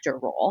protector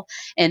role.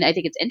 And I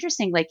think it's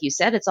interesting, like you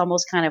said, it's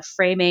almost kind of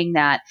framing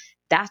that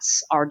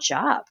that's our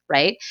job,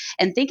 right?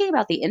 And thinking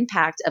about the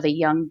impact of a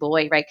young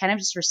boy, right? Kind of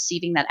just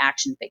receiving that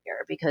action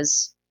figure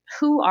because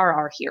who are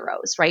our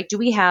heroes, right? Do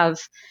we have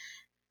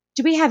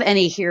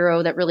any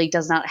hero that really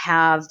does not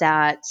have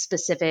that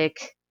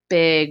specific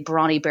big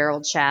brawny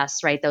barrel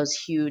chest, right? Those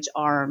huge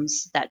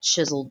arms, that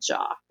chiseled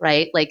jaw,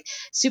 right? Like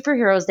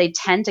superheroes, they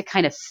tend to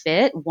kind of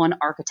fit one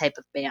archetype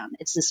of man.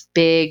 It's this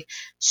big,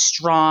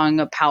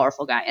 strong,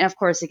 powerful guy. And of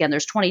course, again,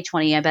 there's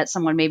 2020. I bet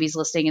someone maybe is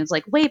listening and is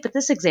like, wait, but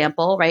this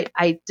example, right?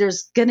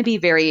 There's going to be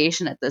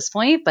variation at this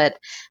point, but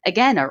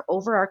again, our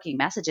overarching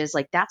message is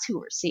like that's who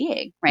we're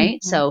seeing, right?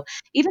 Mm-hmm. So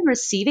even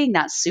receiving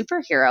that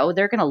superhero,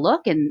 they're going to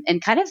look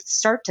and kind of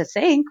start to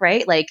think,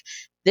 right? Like,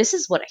 this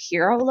is what a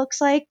hero looks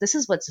like. This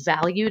is what's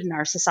valued in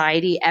our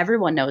society.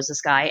 Everyone knows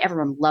this guy.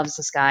 Everyone loves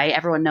this guy.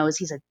 Everyone knows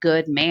he's a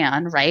good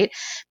man, right?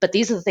 But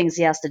these are the things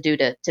he has to do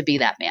to be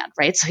that man,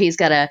 right? So he's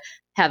got to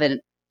have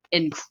an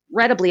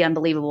incredibly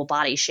unbelievable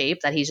body shape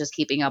that he's just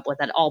keeping up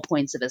with at all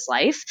points of his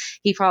life.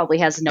 He probably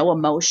has no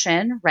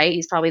emotion, right?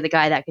 He's probably the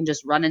guy that can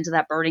just run into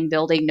that burning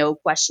building, no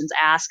questions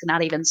asked,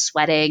 not even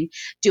sweating,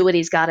 do what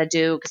he's got to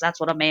do because that's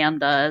what a man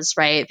does,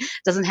 right?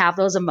 Doesn't have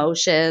those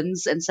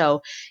emotions. And so,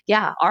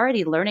 yeah,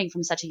 already learning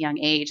from such a young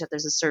age that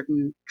there's a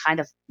certain kind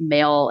of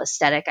male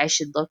aesthetic I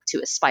should look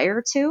to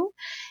aspire to.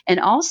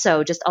 And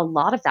also just a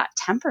lot of that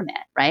temperament,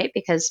 right?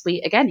 Because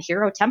again,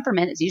 hero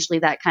temperament is usually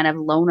that kind of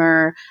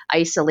loner,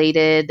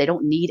 isolated. They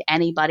don't need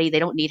anybody. They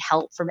don't need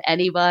help from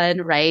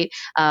anyone, right?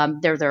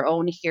 They're their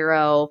own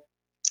hero,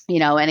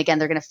 and again,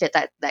 they're going to fit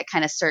that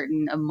kind of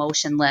certain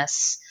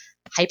emotionless,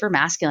 hyper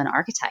masculine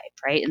archetype,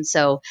 right? And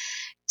so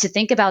to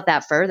think about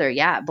that further,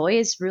 yeah,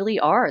 boys really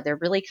are. They're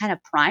really kind of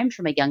primed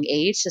from a young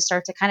age to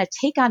start to kind of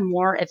take on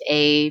more of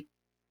a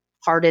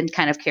hardened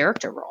kind of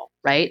character role,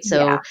 right? Yeah.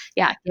 So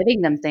yeah,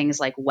 giving them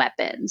things like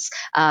weapons,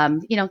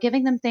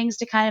 giving them things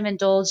to kind of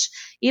indulge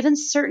even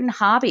certain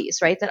hobbies,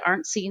 right, that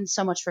aren't seen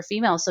so much for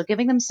females. So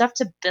giving them stuff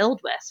to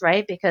build with,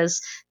 right, because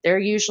they're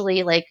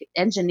usually like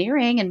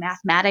engineering and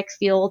mathematic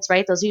fields,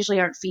 right? Those usually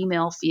aren't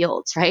female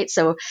fields, right?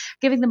 So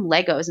giving them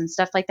Legos and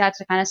stuff like that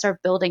to kind of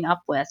start building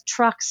up with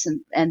trucks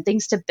and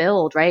things to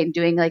build, right, and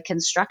doing like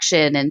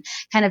construction and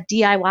kind of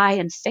DIY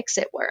and fix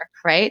it work,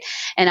 right?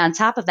 And on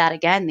top of that,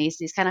 again,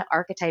 these kind of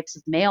archetypes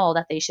of male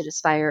that they should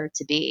aspire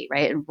to be,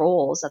 right? And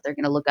roles that they're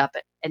going to look up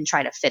and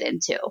try to fit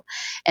into.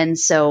 And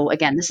so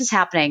again, this is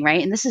happening,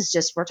 right? And this is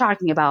just, we're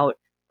talking about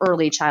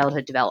early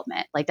childhood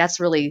development. Like that's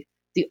really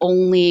the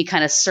only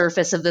kind of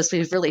surface of this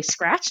we've really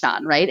scratched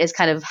on, right, is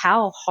kind of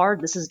how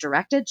hard this is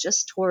directed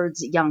just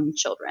towards young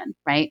children,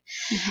 right?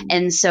 Mhm.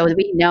 And so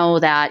we know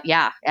that,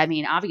 yeah, I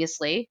mean,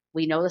 obviously,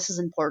 we know this is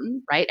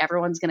important, right?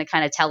 Everyone's going to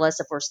kind of tell us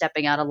if we're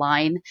stepping out of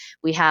line.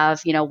 We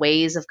have,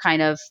 ways of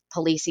kind of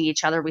policing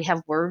each other. We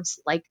have words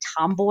like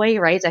tomboy,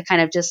 right, that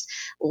kind of just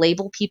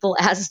label people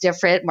as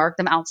different, mark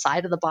them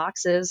outside of the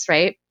boxes,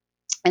 right?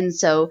 And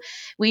so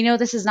we know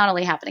this is not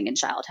only happening in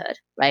childhood,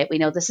 right? We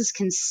know this is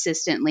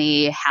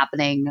consistently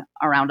happening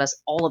around us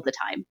all of the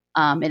time.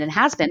 And it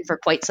has been for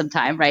quite some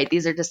time, right?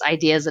 These are just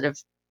ideas that have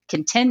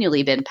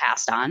continually been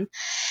passed on.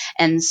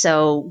 And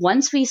so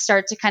once we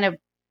start to kind of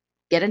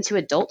get into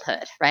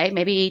adulthood, right?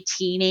 Maybe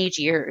teenage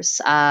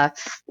years,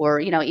 or,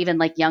 even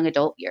like young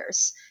adult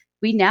years,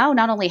 we now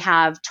not only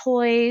have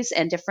toys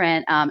and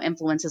different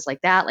influences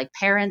like that, like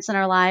parents in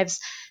our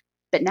lives,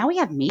 but now we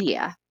have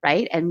media,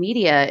 right? And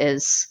media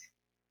is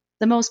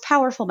the most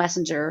powerful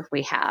messenger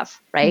we have,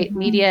 right? Mhm.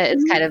 Media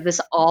is kind of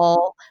this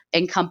all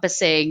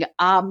encompassing,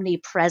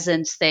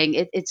 omnipresent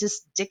thing. It's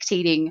just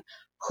dictating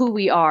who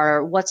we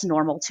are, what's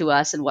normal to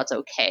us, and what's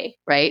okay,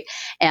 right?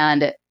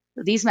 And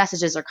these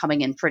messages are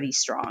coming in pretty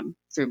strong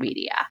through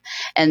media.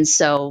 And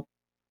so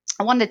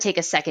I wanted to take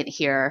a second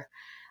here.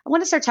 I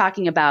want to start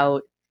talking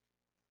about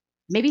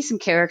maybe some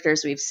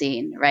characters we've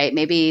seen, right?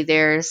 Maybe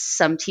there's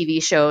some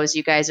TV shows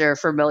you guys are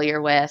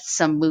familiar with,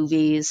 some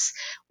movies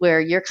where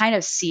you're kind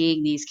of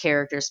seeing these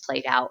characters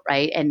played out,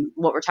 right? And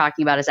what we're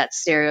talking about is that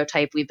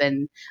stereotype we've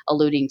been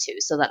alluding to.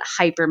 So that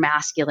hyper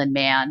masculine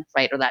man,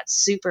 right? Or that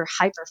super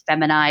hyper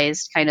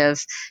feminized kind of,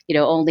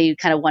 only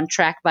kind of one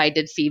track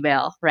minded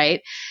female,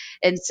 right?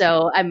 And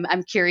so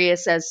I'm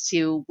curious as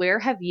to where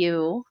have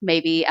you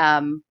maybe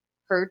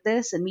heard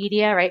this in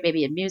media, right?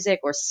 Maybe in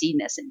music or seen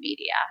this in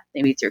media,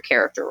 maybe through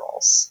character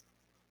roles.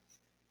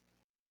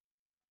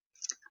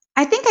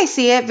 I think I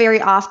see it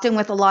very often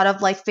with a lot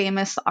of like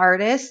famous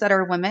artists that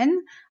are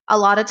women. A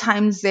lot of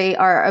times they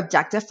are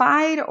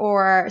objectified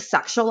or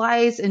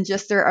sexualized in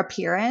just their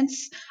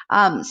appearance,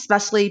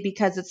 especially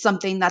because it's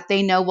something that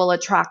they know will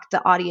attract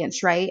the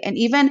audience, right? And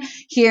even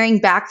hearing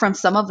back from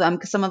some of them,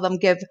 because some of them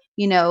give,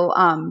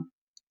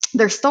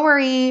 their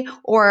story,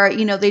 or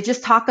they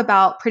just talk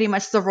about pretty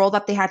much the role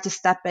that they had to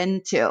step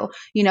into,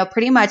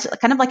 pretty much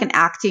kind of like an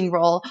acting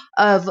role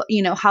of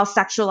how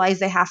sexualized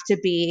they have to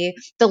be,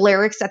 the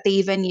lyrics that they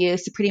even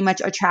use to pretty much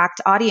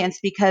attract audience,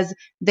 because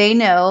they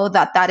know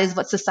that that is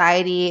what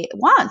society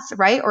wants,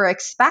 right, or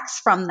expects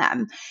from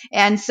them.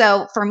 And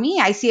so for me,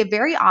 I see it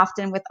very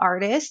often with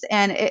artists,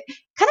 and it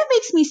kind of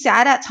makes me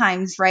sad at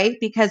times, right?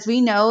 Because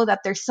we know that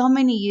there's so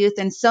many youth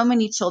and so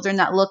many children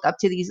that look up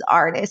to these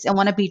artists and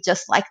want to be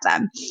just like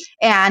them.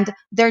 And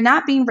they're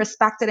not being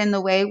respected in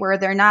the way where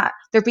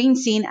they're being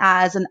seen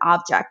as an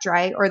object,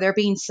 right? Or they're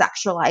being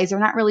sexualized. They're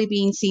not really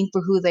being seen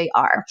for who they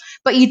are.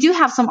 But you do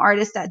have some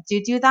artists that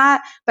do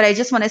that. But I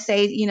just want to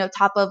say,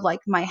 top of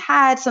like my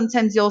head,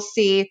 sometimes you'll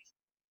see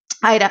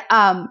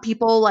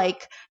people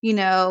like,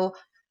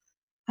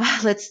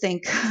 let's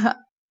think.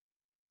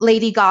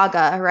 Lady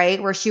Gaga,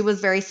 right? Where she was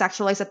very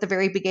sexualized at the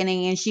very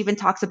beginning. And she even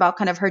talks about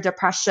kind of her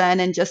depression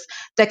and just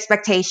the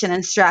expectation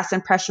and stress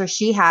and pressure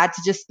she had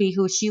to just be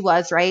who she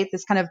was, right?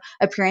 This kind of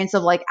appearance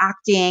of like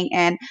acting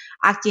in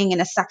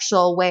a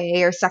sexual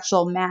way or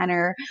sexual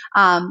manner.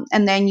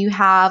 And then you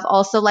have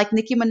also like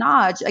Nicki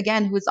Minaj,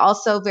 again, who's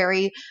also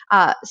very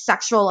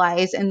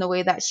sexualized in the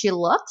way that she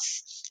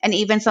looks. And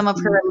even some of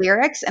her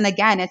lyrics. And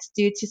again, it's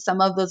due to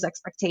some of those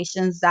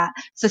expectations that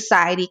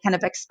society kind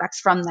of expects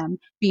from them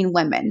being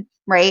women,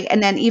 right?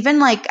 And then even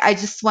like, I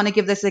just want to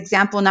give this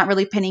example, not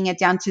really pinning it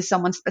down to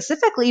someone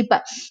specifically,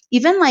 but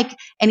even like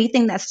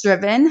anything that's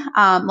driven,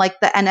 like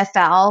the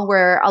NFL,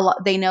 where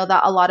they know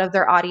that a lot of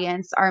their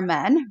audience are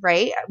men,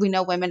 right? We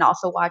know women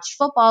also watch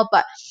football,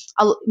 but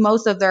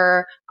most of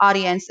their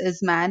audience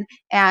is men.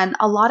 And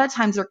a lot of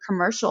times their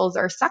commercials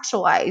are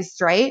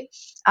sexualized, right?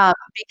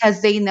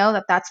 Because they know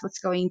that that's what's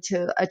going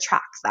to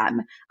attract them.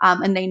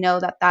 And they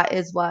know that that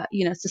is what,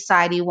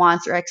 society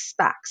wants or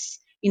expects,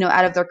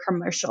 out of their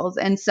commercials.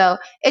 And so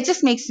it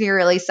just makes me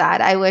really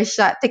sad. I wish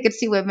that they could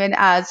see women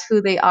as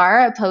who they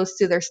are, opposed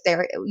to their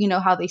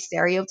how they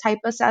stereotype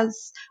us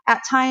as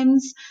at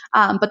times.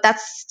 But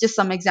that's just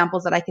some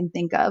examples that I can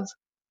think of.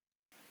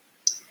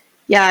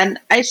 Yeah, and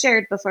I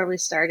shared before we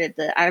started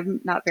that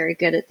I'm not very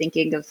good at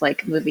thinking of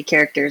like movie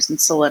characters and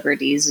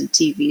celebrities and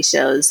TV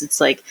shows. It's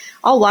like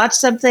I'll watch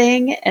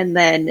something and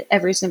then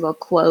every single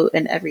quote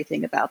and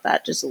everything about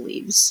that just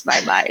leaves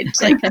my mind.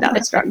 It's like not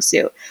a strong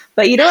suit.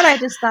 But you know what I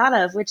just thought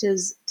of, which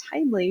is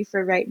timely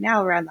for right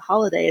now around the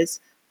holidays,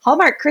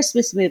 Hallmark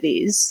Christmas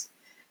movies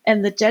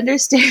and the gender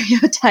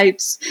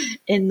stereotypes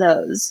in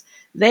those.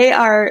 They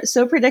are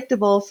so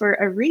predictable for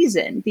a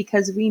reason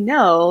because we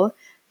know,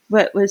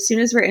 but as soon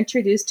as we're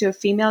introduced to a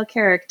female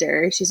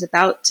character, she's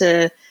about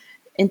to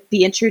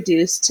be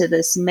introduced to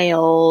this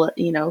male,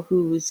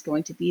 who's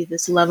going to be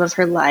this love of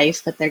her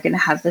life, but they're going to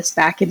have this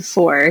back and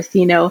forth,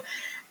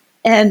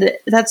 And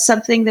that's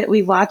something that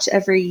we watch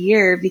every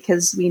year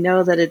because we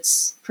know that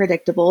it's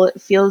predictable. It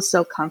feels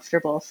so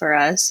comfortable for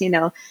us.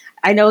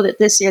 I know that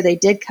this year they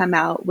did come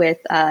out with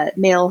a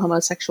male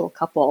homosexual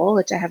couple,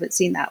 which I haven't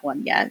seen that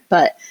one yet,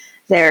 but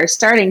they're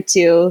starting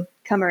to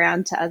come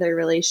around to other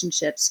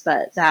relationships.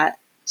 But that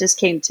just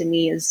came to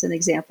me as an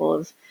example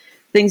of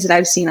things that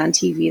I've seen on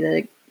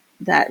TV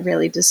that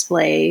really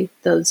display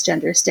those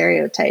gender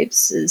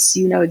stereotypes. Is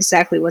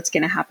exactly what's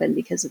going to happen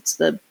because it's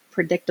the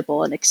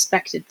predictable and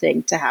expected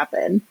thing to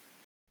happen.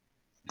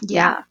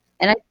 Yeah.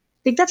 And I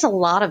think that's a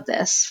lot of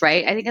this,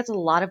 right? I think that's a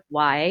lot of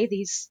why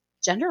these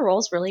gender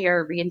roles really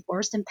are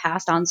reinforced and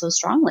passed on so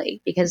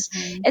strongly because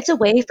it's a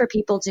way for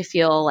people to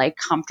feel like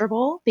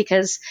comfortable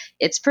because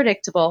it's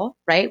predictable,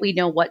 right? We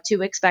know what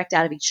to expect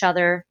out of each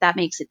other. That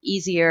makes it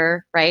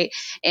easier, right?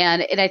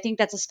 And I think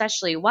that's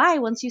especially why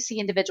once you see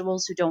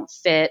individuals who don't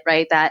fit,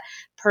 right, that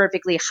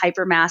perfectly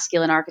hyper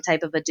masculine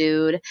archetype of a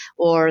dude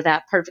or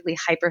that perfectly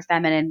hyper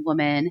feminine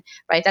woman,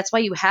 right? That's why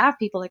you have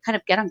people that kind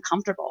of get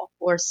uncomfortable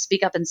or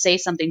speak up and say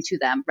something to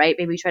them, right?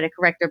 Maybe try to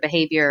correct their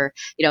behavior.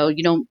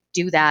 You don't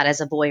do that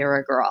as a boy or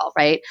a girl,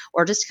 right?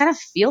 Or just kind of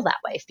feel that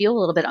way, feel a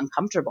little bit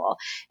uncomfortable.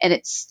 And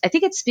I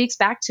think it speaks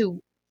back to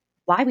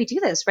why we do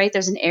this, right?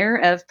 There's an air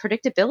of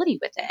predictability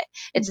with it.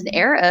 It's an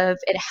air of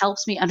it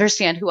helps me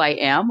understand who I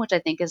am, which I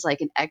think is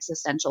like an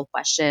existential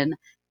question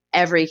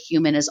every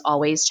human is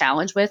always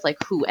challenged with, like,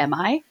 who am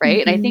I,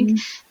 right? And I think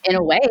in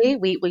a way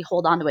we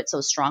hold on to it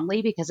so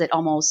strongly because it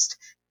almost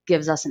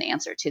gives us an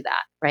answer to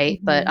that, right?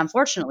 But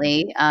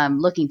unfortunately,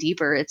 looking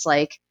deeper, it's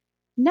like,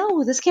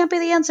 no, this can't be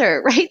the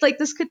answer, right? Like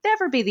this could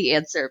never be the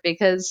answer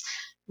because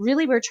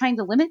really we're trying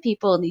to limit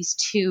people in these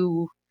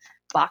two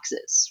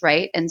boxes,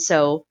 right? And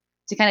so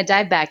to kind of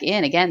dive back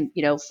in again,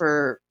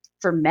 for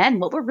men,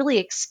 what we're really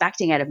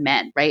expecting out of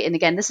men, right? And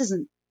again, this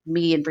isn't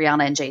me and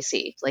Brianna and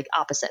JC, like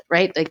opposite,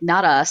 right? Like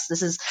not us.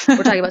 We're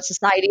talking about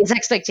society's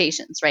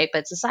expectations, right?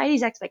 But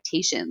society's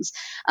expectations,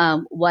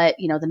 what,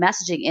 the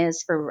messaging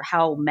is for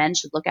how men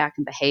should look, act,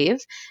 and behave.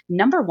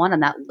 Number one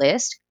on that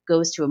list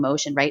goes to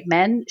emotion, right?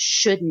 Men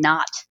should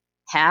not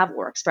have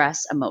or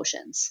express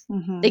emotions.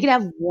 They can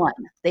have one.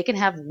 They can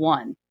have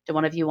one. Do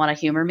one of you want to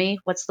humor me?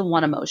 What's the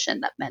one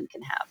emotion that men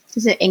can have?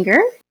 Is it anger?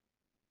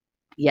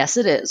 Yes,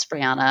 it is,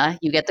 Brianna.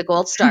 You get the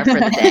gold star for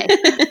the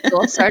day.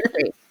 Gold star to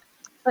three.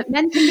 But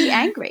men can be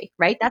angry,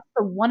 right? That's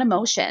the one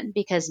emotion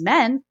because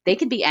men, they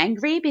can be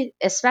angry,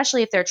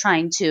 especially if they're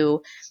trying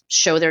to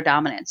show their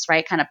dominance,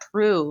 right? Kind of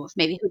prove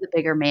maybe who the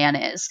bigger man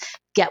is,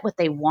 get what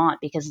they want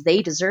because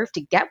they deserve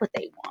to get what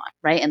they want,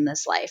 right? In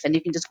this life. And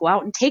you can just go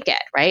out and take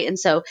it, right? And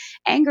so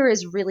anger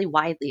is really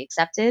widely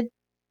accepted,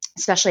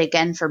 especially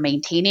again for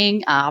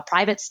maintaining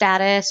private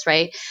status,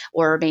 right?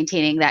 Or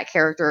maintaining that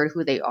character and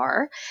who they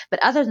are.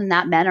 But other than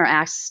that, men are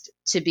asked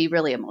to be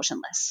really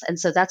emotionless. And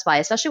so that's why,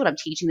 especially when I'm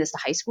teaching this to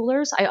high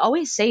schoolers, I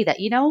always say that,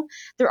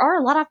 there are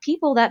a lot of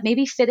people that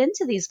maybe fit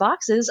into these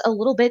boxes a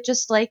little bit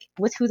just like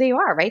with who they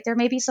are, right? There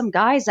may be some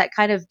guys that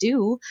kind of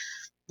do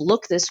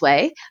look this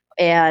way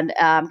and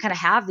kind of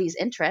have these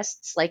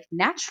interests like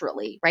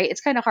naturally, right?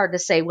 It's kind of hard to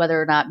say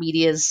whether or not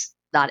media is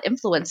not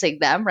influencing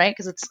them, right?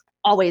 Because it's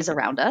always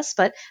around us,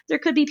 but there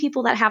could be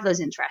people that have those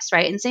interests,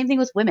 right? And same thing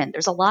with women.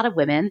 There's a lot of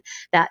women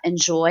that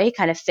enjoy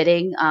kind of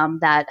fitting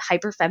that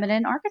hyper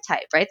feminine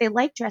archetype, right? They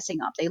like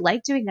dressing up, they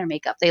like doing their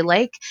makeup, they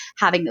like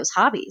having those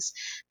hobbies.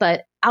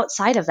 But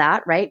outside of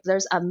that, right,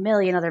 there's a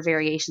million other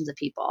variations of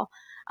people.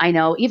 I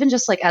know even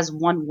just like as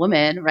one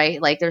woman, right?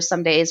 Like there's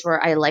some days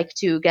where I like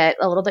to get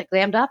a little bit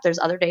glammed up. There's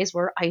other days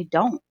where I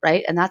don't,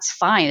 right? And that's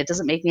fine. It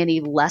doesn't make me any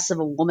less of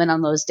a woman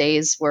on those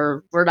days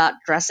where we're not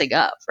dressing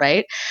up,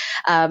 right?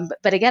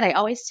 But again, I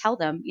always tell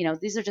them,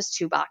 these are just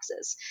two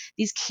boxes.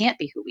 These can't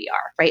be who we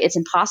are, right? It's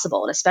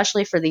impossible. And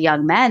especially for the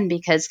young men,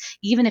 because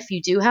even if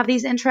you do have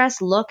these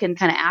interests, look and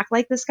kind of act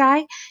like this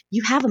guy,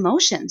 you have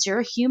emotions.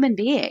 You're a human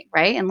being,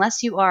 right?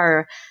 Unless you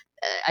are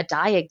a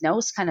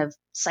diagnosed kind of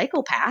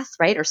psychopath,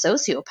 right, or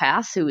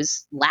sociopath who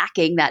is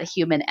lacking that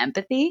human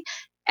empathy.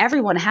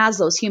 Everyone has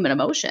those human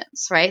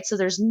emotions, right? So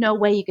there's no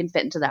way you can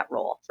fit into that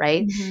role,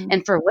 right?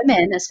 And for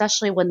women,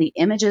 especially when the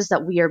images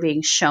that we are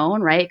being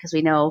shown, right, because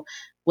we know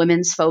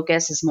women's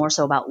focus is more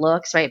so about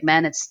looks, right?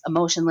 Men, it's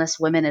emotionless.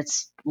 Women,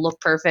 it's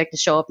look perfect, to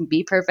show up and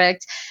be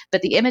perfect.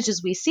 But the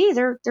images we see,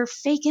 they're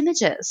fake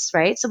images,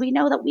 right? So we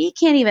know that we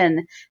can't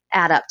even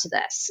add up to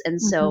this. And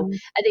so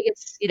I think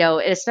it's,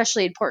 an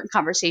especially important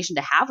conversation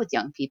to have with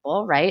young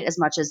people, right? As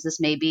much as this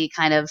may be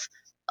kind of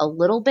a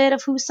little bit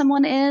of who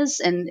someone is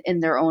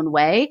in their own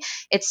way,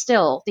 it's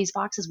still these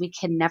boxes, we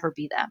can never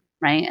be them,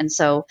 right? And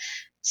so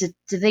to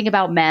think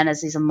about men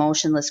as these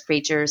emotionless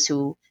creatures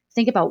who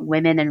think about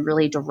women in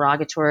really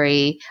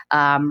derogatory,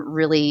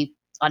 really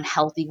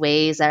unhealthy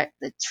ways that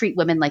treat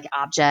women like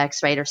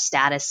objects, right, or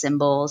status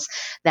symbols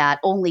that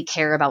only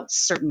care about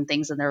certain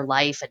things in their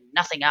life and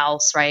nothing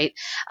else, right?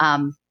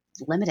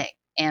 Limiting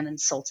and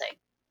insulting.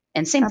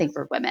 And same thing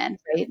for women,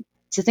 right?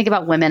 To think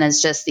about women as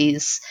just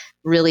these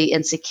really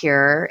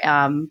insecure,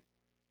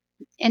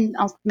 and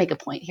I'll make a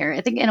point here.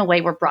 I think in a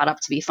way we're brought up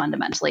to be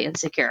fundamentally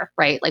insecure,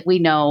 right? Like we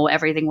know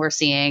everything we're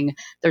seeing.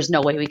 There's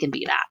no way we can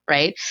be that,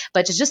 right?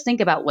 But to just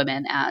think about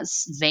women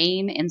as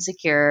vain,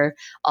 insecure,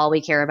 all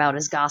we care about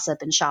is gossip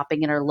and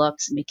shopping and our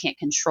looks, and we can't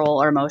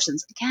control our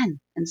emotions. Again,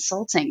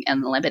 insulting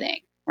and limiting,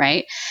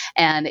 right?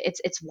 And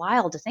it's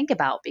wild to think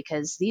about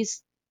because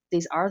these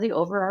are the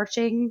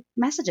overarching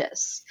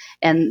messages.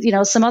 And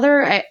some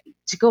other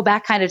to go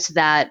back kind of to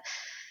that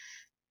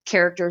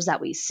characters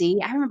that we see.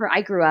 I remember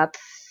I grew up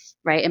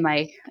right in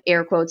my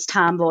air quotes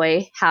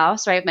tomboy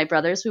house, right? My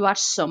brothers, we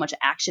watched so much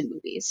action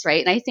movies,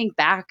 right? And I think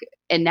back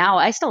and now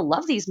I still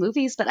love these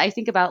movies, but I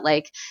think about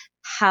like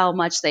how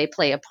much they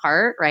play a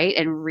part, right?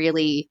 And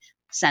really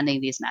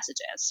sending these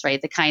messages,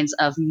 right? The kinds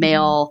of Mhm.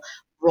 male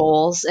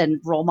roles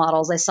and role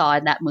models I saw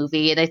in that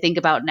movie. And I think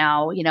about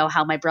now,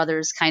 how my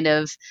brothers kind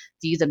of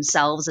view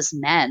themselves as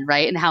men,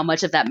 right? And how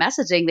much of that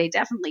messaging they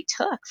definitely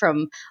took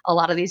from a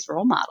lot of these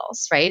role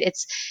models, right?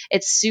 It's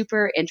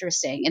super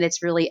interesting and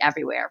it's really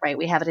everywhere, right?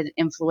 We have it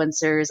in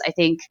influencers. I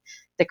think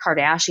the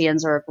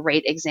Kardashians are a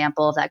great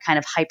example of that kind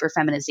of hyper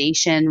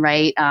feminization,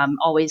 right?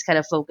 Always kind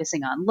of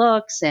focusing on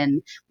looks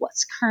and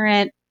what's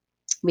current.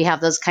 We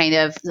have those kind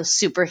of the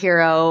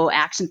superhero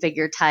action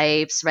figure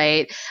types,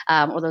 right?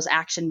 Or those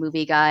action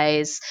movie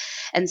guys.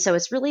 And so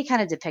it's really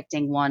kind of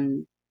depicting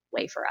one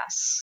way for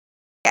us.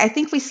 I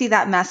think we see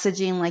that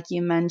messaging, like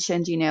you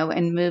mentioned,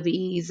 in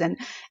movies and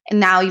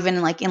now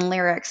even like in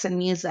lyrics and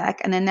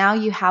music. And then now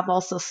you have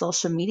also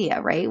social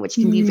media, right? Which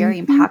can be very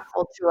Mhm.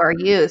 impactful to our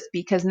youth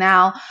because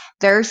now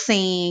they're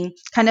seeing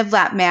kind of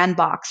that man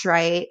box,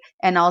 right?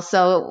 And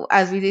also,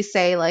 as we do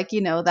say, like,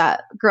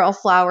 that girl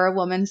flower,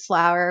 woman's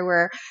flower,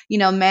 where,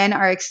 men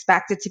are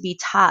expected to be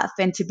tough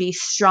and to be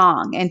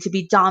strong and to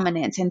be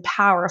dominant and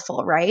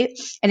powerful, right?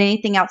 And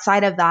anything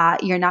outside of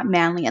that, you're not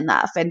manly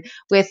enough. And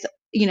with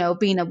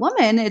being a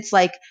woman, it's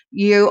like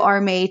you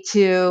are made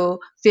to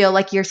feel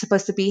like you're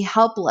supposed to be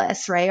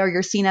helpless, right? Or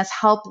you're seen as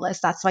helpless.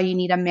 That's why you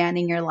need a man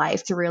in your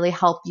life to really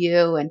help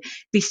you and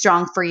be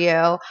strong for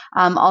you.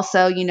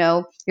 Also,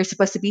 you're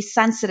supposed to be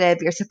sensitive.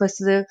 You're supposed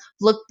to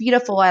look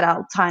beautiful at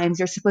all times.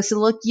 You're supposed to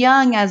look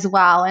young as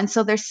well. And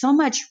so there's so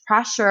much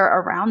pressure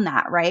around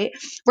that, right?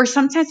 Where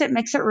sometimes it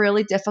makes it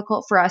really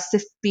difficult for us to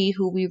be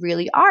who we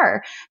really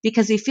are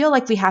because we feel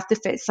like we have to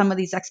fit some of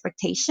these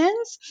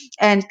expectations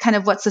and kind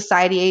of what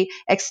society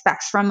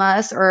expects from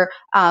us or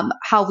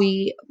how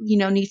we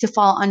need to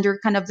fall under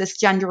kind of this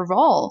gender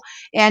role.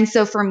 And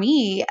so for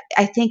me,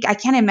 I think I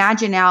can't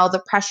imagine now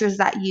the pressures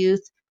that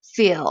youth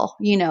feel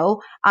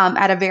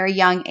at a very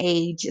young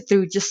age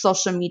through just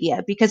social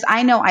media, because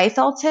I know I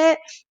felt it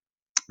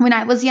when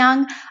I was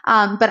young.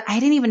 But I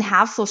didn't even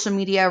have social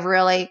media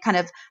really kind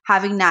of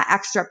having that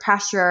extra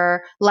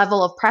pressure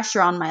level of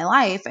pressure on my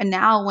life. And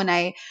now when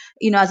I,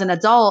 as an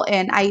adult,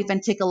 and I even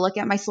take a look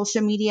at my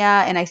social media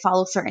and I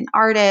follow certain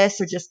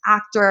artists or just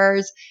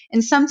actors,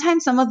 and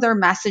sometimes some of their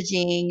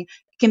messaging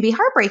can be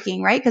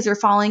heartbreaking, right? Because they're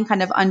falling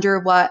kind of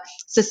under what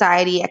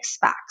society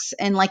expects.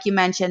 And like you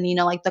mentioned,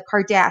 like the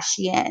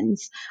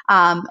Kardashians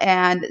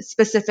and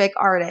specific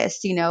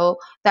artists,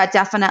 that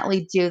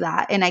definitely do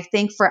that. And I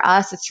think for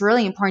us, it's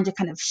really important to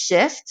kind of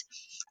shift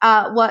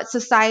what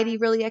society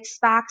really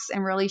expects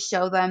and really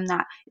show them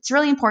that it's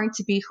really important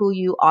to be who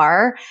you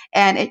are,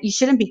 and you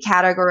shouldn't be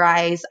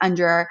categorized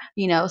under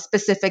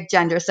specific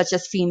genders such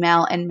as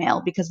female and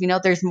male, because we know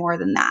there's more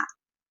than that.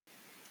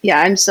 Yeah,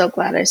 I'm so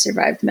glad I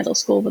survived middle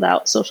school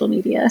without social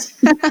media.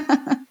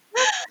 Can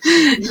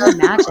you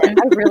imagine?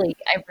 I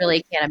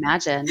really can't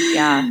imagine.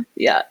 Yeah.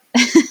 Yeah.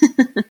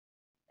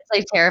 It's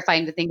like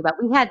terrifying to think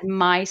about. We had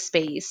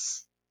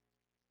MySpace.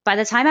 By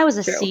the time I was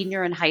a True.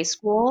 senior in high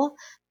school,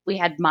 we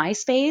had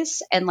MySpace,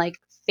 and like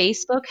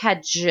Facebook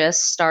had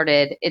just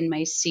started in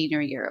my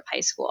senior year of high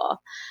school.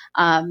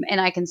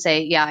 And I can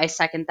say, yeah, I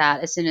second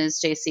that. As soon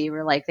as JC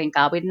were like, thank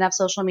God we didn't have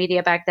social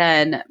media back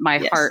then, my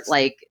heart Yes.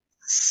 like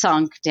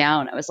sunk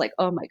down. I was like,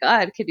 oh my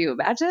God, could you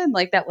imagine?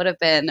 Like that would have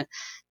been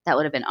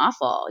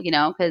awful,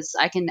 because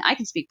I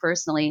can speak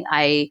personally.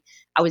 I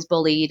was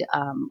bullied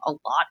a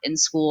lot in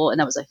school, and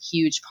that was a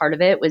huge part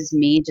of it was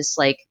me just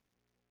like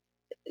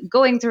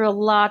going through a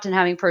lot and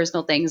having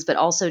personal things, but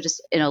also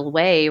just in a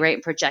way, right,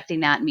 and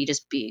projecting that and me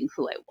just being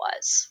who I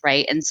was,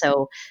 right? And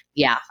so,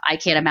 yeah, I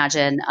can't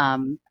imagine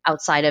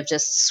outside of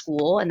just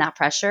school and that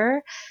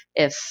pressure,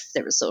 if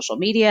there was social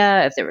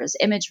media, if there was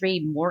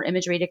imagery, more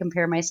imagery to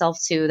compare myself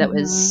to that Hmm.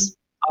 was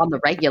on the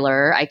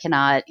regular, I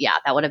cannot, yeah,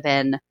 that would have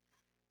been,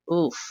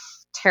 oof,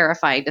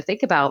 terrifying to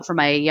think about for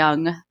my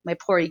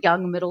poor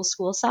young middle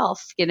school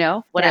self,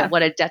 what a Yeah.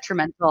 what a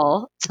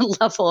detrimental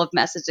level of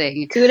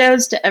messaging.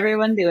 Kudos to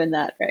everyone doing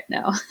that right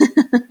now.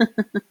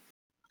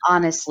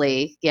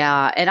 Honestly,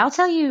 yeah. And I'll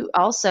tell you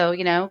also,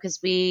 because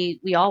we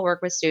all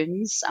work with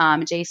students.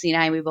 JC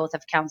and I, we both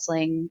have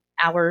counseling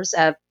hours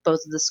at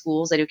both of the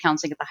schools. I do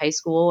counseling at the high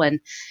school, and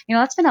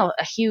that's been a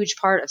huge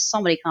part of so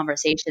many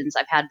conversations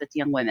I've had with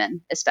young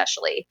women,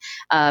 especially.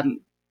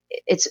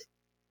 It's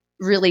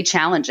really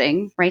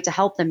challenging, right, to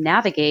help them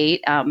navigate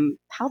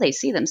how they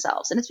see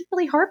themselves, and it's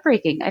really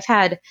heartbreaking. I've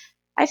had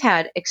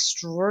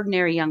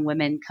extraordinary young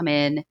women come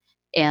in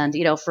And,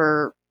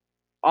 for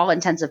all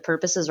intensive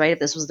purposes, right, if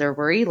this was their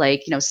worry,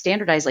 like,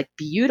 standardize like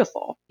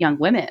beautiful young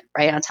women,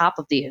 right, on top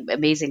of the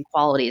amazing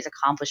qualities,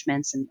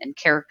 accomplishments, and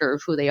character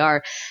of who they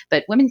are.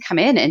 But women come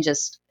in and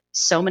just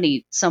so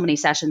many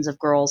sessions of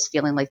girls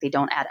feeling like they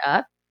don't add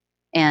up.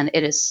 And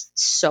it is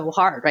so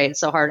hard, right?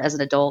 It's so hard as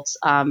an adult,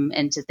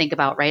 and to think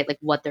about, right, like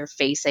what they're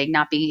facing,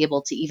 not being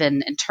able to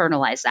even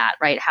internalize that,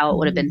 right? How it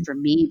would have been for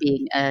me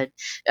being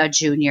a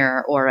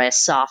junior or a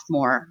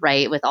sophomore,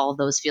 right? With all of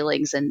those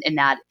feelings and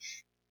that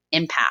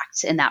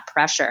impact and that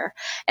pressure.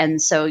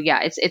 And so, yeah,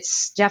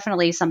 it's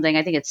definitely something.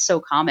 I think it's so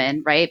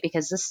common, right?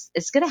 Because this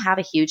it's going to have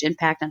a huge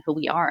impact on who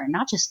we are, and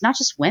not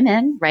just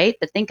women, right?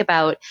 But think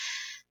about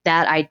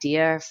that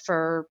idea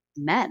for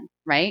men,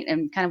 right?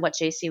 And kind of what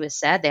JC was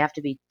said, they have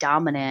to be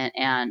dominant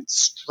and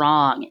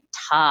strong and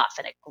tough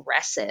and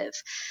aggressive.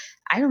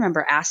 I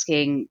remember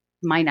asking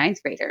my ninth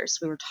graders,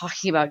 we were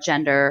talking about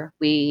gender.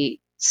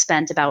 We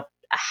spent about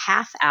a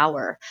half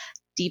hour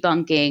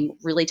debunking,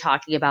 really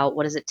talking about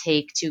what does it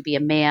take to be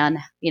a man,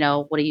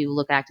 what do you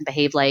look, act, and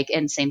behave like,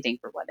 and same thing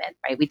for women,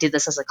 right? We did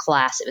this as a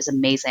class. It was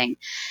amazing.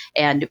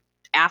 And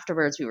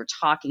afterwards, we were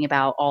talking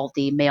about all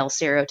the male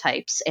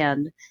stereotypes,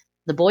 and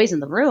the boys in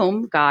the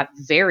room got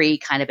very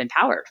kind of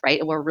empowered, right?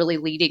 And we're really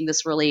leading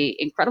this really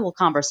incredible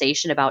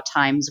conversation about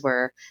times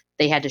where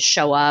they had to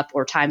show up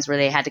or times where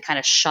they had to kind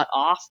of shut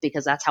off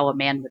because that's how a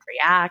man would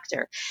react,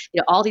 or,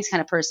 all these kind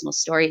of personal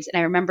stories. And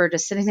I remember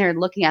just sitting there and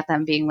looking at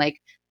them being like,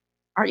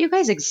 aren't you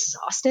guys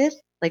exhausted?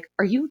 Like,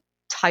 are you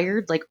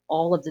tired like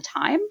all of the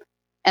time?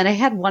 And I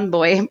had one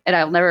boy, and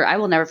I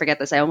will never forget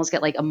this. I almost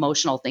get like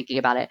emotional thinking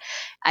about it.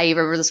 I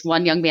remember this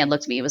one young man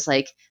looked at me, and was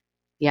like,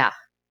 yeah,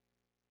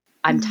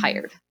 I'm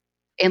tired.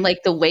 And like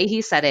the way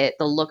he said it,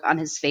 the look on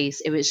his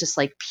face, it was just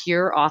like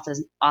pure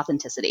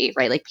authenticity,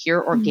 right? Like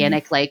pure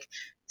organic, like,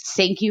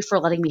 thank you for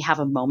letting me have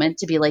a moment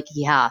to be like,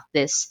 yeah,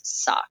 this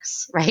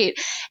sucks, right?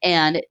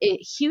 And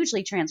it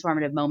hugely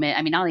transformative moment.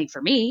 I mean, not only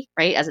for me,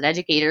 right, as an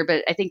educator,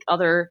 but I think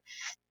other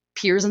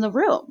peers in the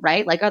room,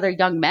 right? Like other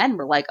young men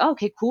were like, oh,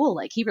 okay, cool.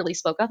 Like he really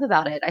spoke up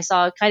about it. I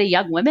saw kind of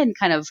young women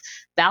kind of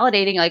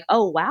validating, like,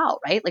 oh, wow,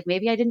 right? Like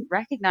maybe I didn't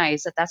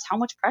recognize that that's how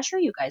much pressure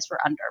you guys were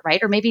under,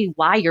 right? Or maybe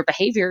why your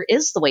behavior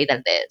is the way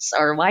that it is,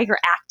 or why you're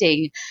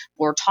acting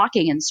or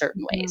talking in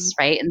certain ways,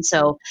 right? And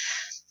so,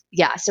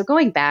 yeah, so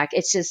going back,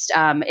 it's just,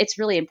 it's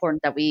really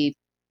important that we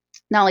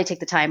not only take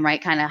the time,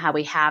 right, kind of how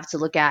we have to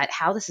look at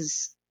how this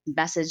is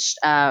messaged,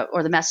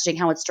 or the messaging,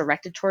 how it's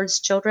directed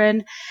towards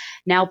children.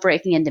 Now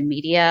breaking into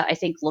media, I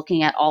think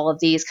looking at all of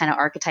these kind of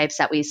archetypes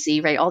that we see,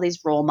 right, all these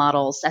role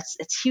models,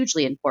 it's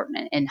hugely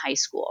important in high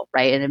school,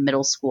 right, and in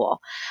middle school.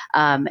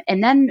 And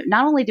then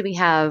not only do we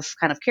have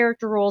kind of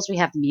character roles, we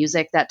have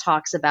music that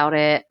talks about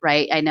it,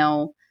 right? I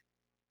know,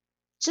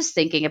 just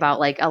thinking about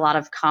like a lot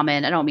of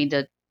common, I don't mean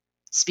to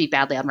speak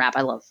badly on rap.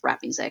 I love rap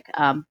music.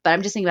 But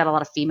I'm just thinking about a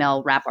lot of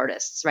female rap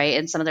artists, right?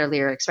 And some of their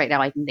lyrics right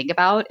now I can think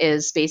about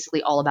is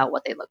basically all about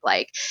what they look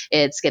like.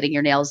 It's getting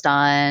your nails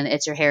done.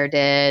 It's your hair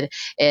did.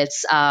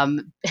 It's,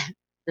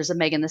 there's a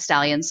Megan Thee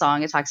Stallion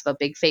song. It talks about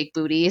big fake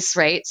booties,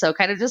 right? So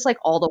kind of just like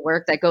all the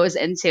work that goes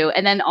into,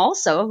 and then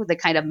also the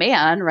kind of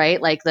man,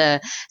 right? Like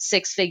the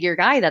 6-figure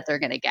guy that they're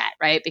going to get,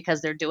 right? Because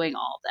they're doing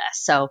all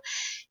this. So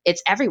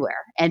it's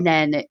everywhere. And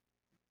then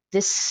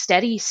this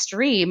steady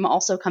stream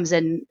also comes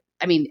in,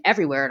 I mean,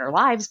 everywhere in our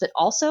lives, but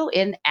also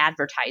in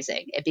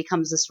advertising. It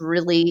becomes this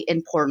really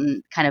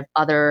important kind of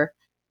other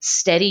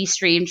steady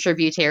stream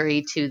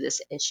tributary to this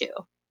issue,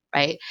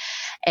 right?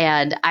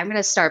 And I'm going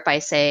to start by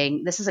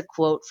saying this is a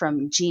quote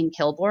from Jean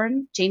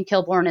Kilbourne. Jean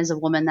Kilbourne is a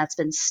woman that's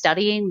been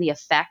studying the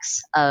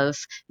effects of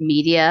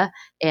media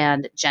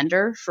and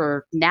gender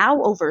for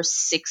now over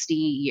 60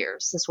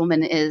 years. This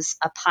woman is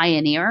a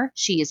pioneer.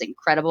 She is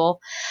incredible.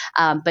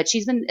 But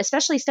she's been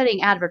especially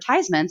studying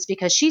advertisements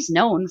because she's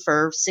known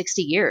for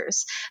 60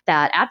 years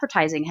that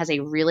advertising has a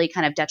really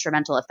kind of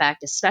detrimental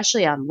effect,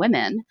 especially on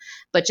women,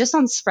 but just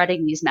on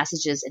spreading these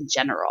messages in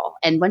general.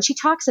 And when she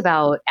talks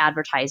about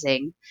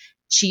advertising,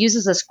 she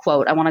uses this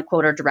quote. I want to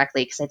quote her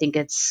directly because I think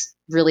it's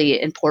really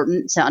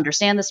important to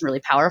understand this and really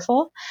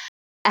powerful.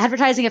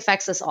 Advertising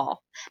affects us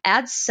all.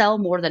 Ads sell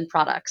more than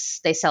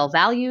products. They sell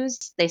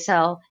values. They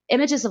sell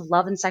images of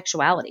love and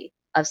sexuality,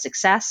 of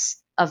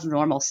success, of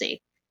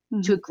normalcy.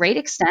 To a great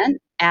extent,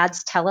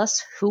 ads tell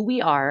us who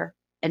we are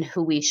and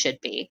who we should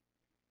be.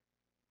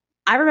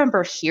 I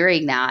remember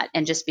hearing that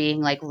and just being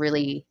like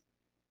really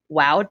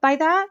wowed by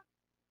that.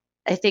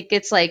 I think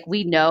it's like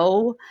we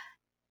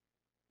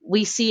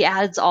see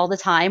ads all the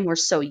time. We're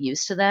so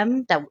used to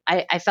them that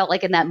I felt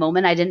like in that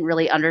moment, I didn't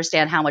really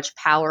understand how much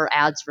power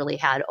ads really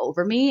had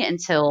over me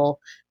until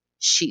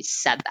she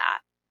said that.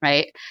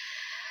 Right.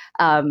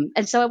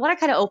 And so I want to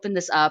kind of open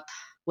this up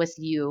with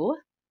you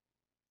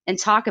and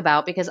talk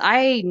about, because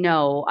I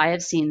know I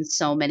have seen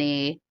so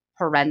many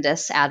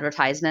horrendous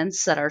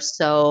advertisements that are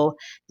so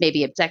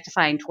maybe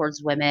objectifying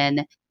towards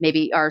women,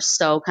 maybe are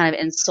so kind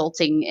of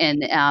insulting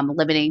and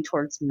limiting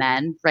towards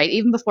men, right?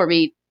 Even before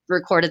we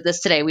recorded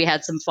this today, we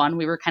had some fun.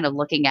 We were kind of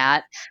looking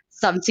at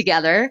some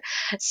together.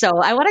 So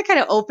I want to kind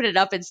of open it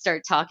up and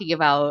start talking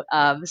about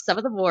some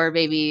of the more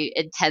maybe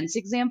intense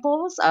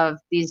examples of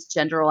these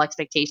general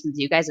expectations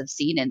you guys have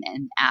seen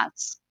in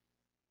ads.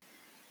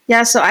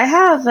 Yeah, so I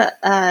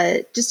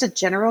have just a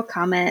general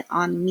comment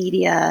on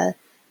media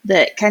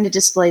that kind of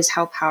displays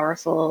how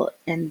powerful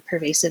and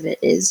pervasive it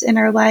is in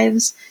our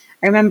lives.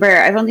 I remember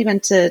I've only been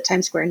to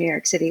Times Square, New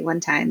York City one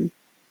time.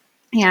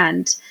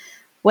 And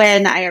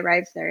when I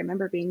arrived there, I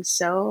remember being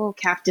so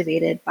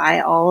captivated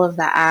by all of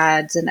the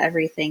ads and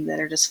everything that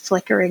are just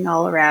flickering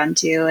all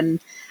around you.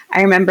 And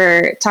I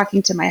remember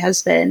talking to my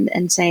husband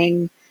and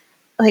saying,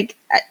 like,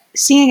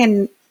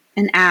 seeing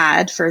an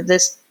ad for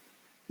this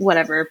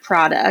whatever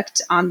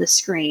product on the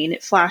screen,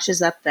 it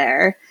flashes up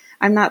there.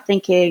 I'm not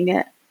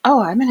thinking,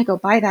 oh, I'm going to go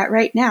buy that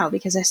right now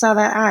because I saw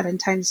that ad in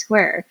Times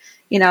Square.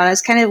 I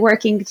was kind of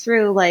working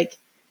through like,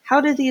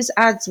 how do these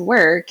ads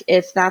work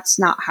if that's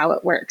not how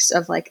it works?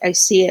 Of like, I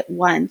see it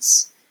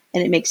once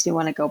and it makes me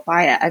want to go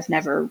buy it. I've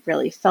never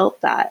really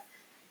felt that.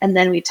 And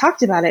then we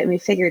talked about it and we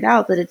figured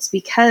out that it's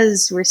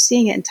because we're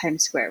seeing it in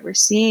Times Square. We're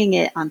seeing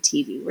it on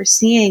TV. We're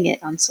seeing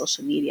it on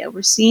social media.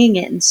 We're seeing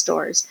it in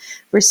stores.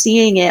 We're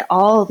seeing it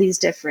all these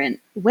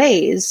different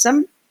ways.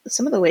 Some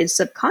of the ways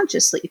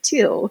subconsciously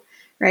too,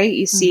 right?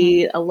 You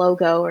see a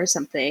logo or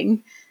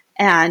something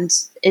and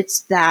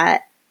it's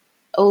that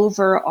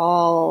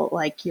overall,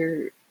 like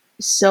you're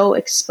so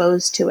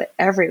exposed to it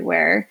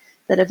everywhere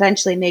that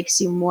eventually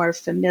makes you more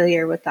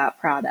familiar with that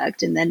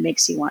product and then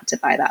makes you want to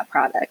buy that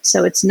product.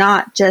 So it's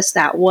not just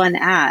that one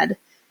ad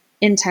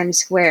in Times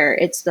Square,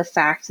 it's the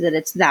fact that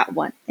it's that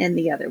one and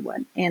the other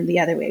one and the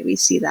other way we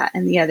see that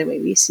and the other way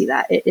we see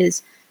that. It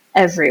is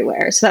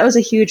everywhere. So that was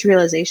a huge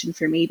realization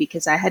for me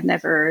because I had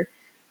never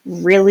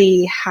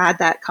really had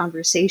that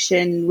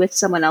conversation with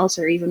someone else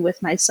or even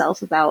with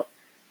myself about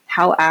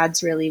how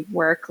ads really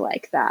work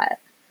like that.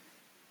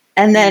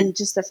 And then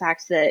just the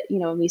fact that,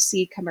 when we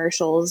see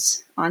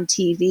commercials on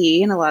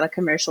TV, and a lot of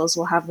commercials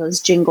will have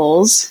those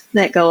jingles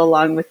that go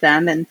along with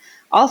them. And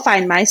I'll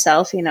find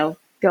myself,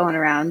 going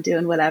around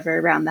doing whatever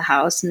around the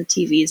house and the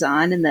TV's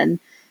on. And then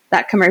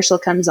that commercial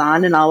comes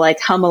on and I'll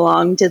like hum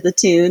along to the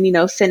tune,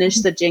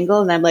 finish the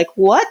jingle. And I'm like,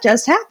 what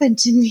just happened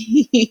to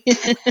me?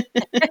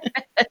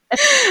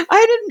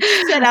 I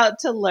didn't set out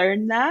to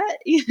learn that,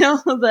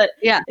 but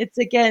Yeah. it's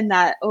again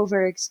that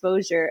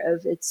overexposure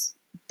of it's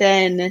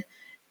been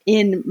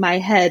in my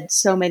head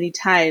so many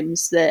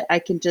times that I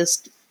can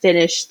just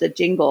finish the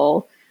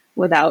jingle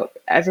without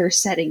ever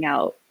setting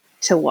out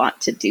to want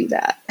to do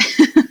that.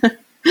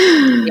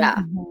 Yeah.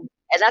 And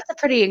that's a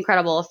pretty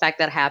incredible effect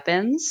that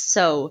happens.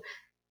 So,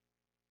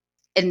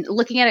 and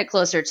looking at it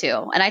closer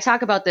too, and I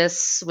talk about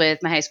this with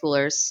my high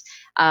schoolers,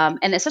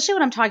 and especially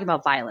when I'm talking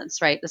about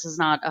violence, right? This is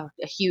not a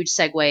huge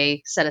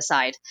segue set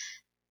aside.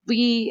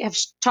 We have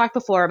talked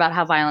before about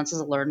how violence is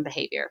a learned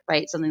behavior,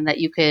 right? Something that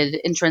you could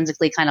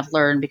intrinsically kind of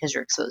learn because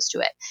you're exposed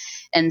to it.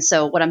 And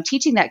so what I'm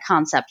teaching that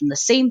concept, and the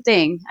same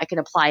thing, I can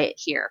apply it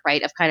here,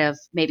 right? Of kind of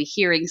maybe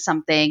hearing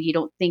something, you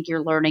don't think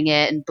you're learning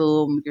it, and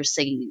boom, you're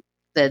singing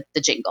the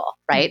jingle,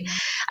 right?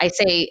 I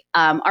say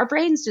our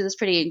brains do this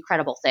pretty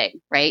incredible thing,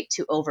 right?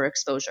 To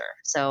overexposure.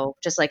 So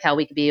just like how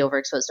we could be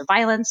overexposed to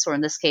violence, or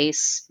in this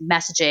case,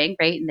 messaging,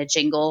 right? In a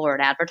jingle or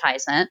an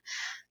advertisement,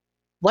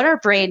 what our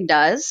brain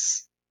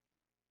does,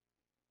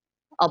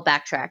 I'll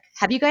backtrack.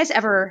 Have you guys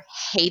ever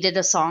hated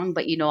a song,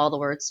 but you know all the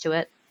words to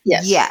it?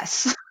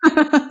 Yes.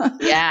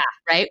 Yeah,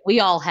 right. We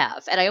all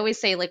have. And I always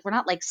say, like, we're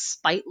not like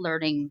spite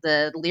learning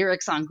the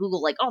lyrics on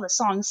Google, like, oh, the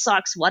song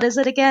sucks. What is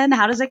it again?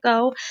 How does it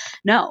go?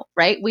 No,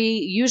 right? We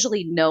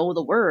usually know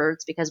the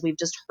words because we've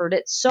just heard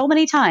it so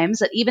many times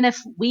that even if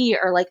we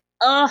are like,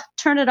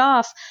 turn it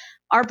off,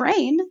 our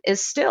brain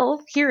is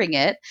still hearing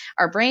it.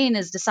 Our brain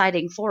is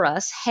deciding for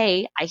us,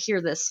 hey, I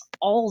hear this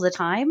all the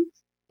time.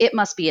 It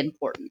must be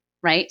important,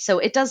 right? So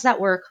it does that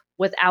work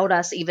without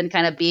us even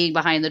kind of being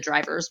behind the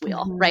driver's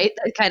wheel, right?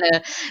 It kind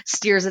of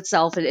steers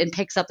itself and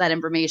picks up that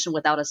information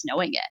without us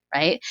knowing it,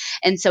 right?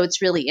 And so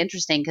it's really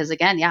interesting because,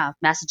 again, yeah,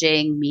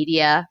 messaging,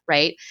 media,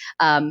 right?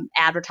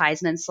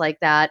 Advertisements like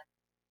that,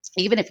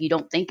 even if you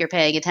don't think you're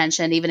paying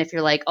attention, even if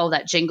you're like, oh,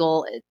 that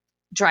jingle, it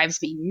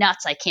drives me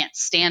nuts, I can't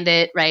stand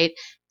it, right?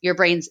 Your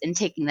brain's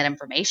intaking that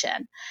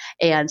information.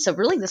 And so,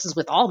 really, this is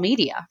with all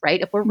media, right?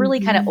 If we're really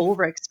kind of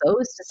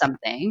overexposed to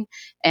something,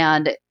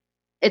 and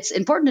it's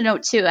important to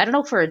note too, I don't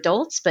know for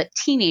adults, but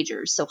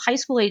teenagers, so high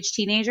school age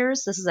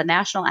teenagers, this is a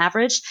national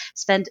average,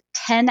 spend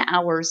 10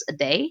 hours a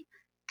day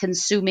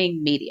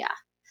consuming media.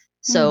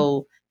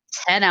 So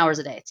 10 hours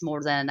a day, it's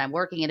more than I'm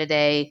working in a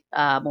day,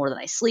 more than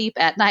I sleep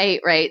at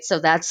night, right? So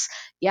that's,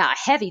 yeah,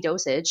 a heavy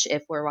dosage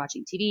if we're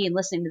watching TV and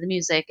listening to the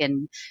music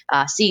and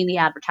seeing the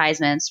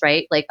advertisements,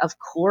 right? Like, of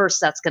course,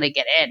 that's going to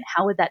get in.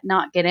 How would that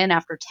not get in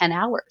after 10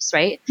 hours,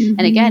 right?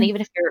 And again,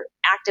 even if you're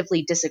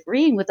actively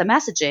disagreeing with the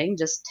messaging,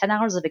 just 10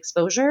 hours of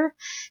exposure,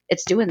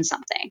 it's doing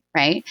something,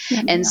 right?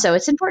 And so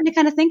it's important to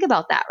kind of think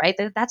about that, right?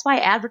 That's why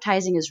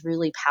advertising is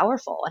really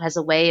powerful. It has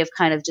a way of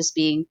kind of just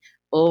being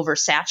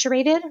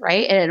oversaturated,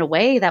 right? And in a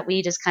way that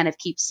we just kind of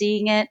keep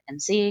seeing it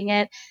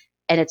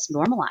and it's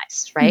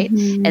normalized, right?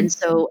 Mm-hmm. And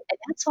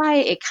that's why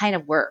it kind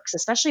of works,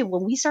 especially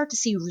when we start to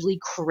see really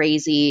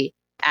crazy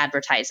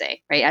advertising,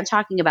 right? I'm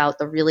talking about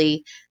the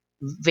really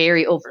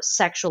very over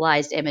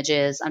sexualized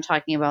images. I'm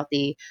talking about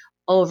the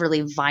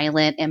overly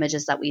violent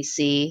images that we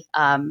see.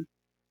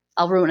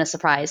 I'll ruin a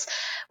surprise.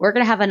 We're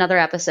going to have another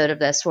episode of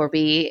this where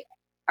we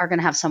are going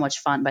to have so much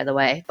fun, by the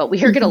way, but we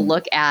are going to Mm-hmm.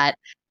 look at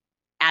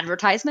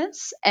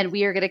advertisements and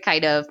we are going to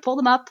kind of pull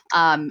them up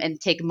and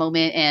take a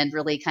moment and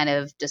really kind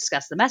of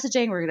discuss the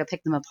messaging. We're going to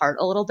pick them apart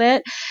a little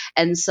bit.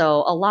 And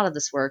so a lot of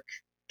this work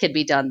can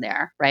be done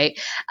there, right?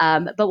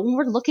 But when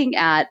we're looking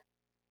at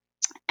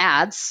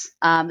ads,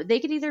 they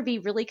could either be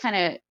really kind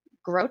of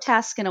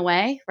grotesque in a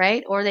way,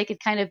 right? Or they could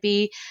kind of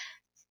be,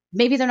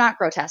 maybe they're not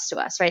grotesque to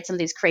us, right? Some of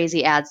these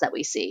crazy ads that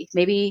we see.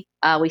 Maybe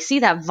we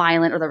see that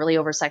violent or the really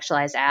over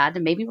sexualized ad,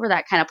 and maybe we're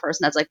that kind of person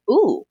that's like,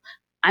 ooh,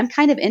 I'm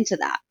kind of into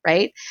that,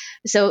 right?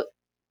 So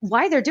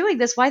why they're doing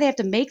this, why they have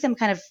to make them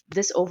kind of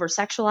this over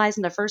sexualized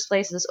in the first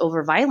place, this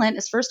over violent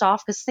is first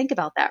off, because think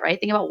about that, right?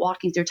 Think about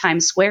walking through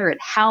Times Square and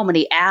how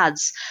many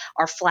ads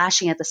are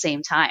flashing at the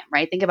same time,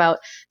 right? Think about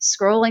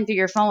scrolling through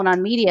your phone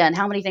on media and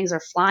how many things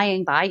are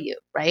flying by you,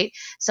 right?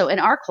 So in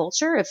our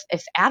culture,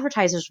 if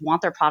advertisers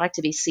want their product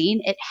to be seen,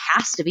 it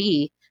has to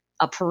be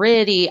a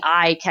pretty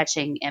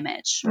eye-catching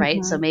image,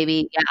 right? So Mm-hmm.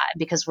 maybe, yeah,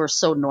 because we're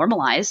so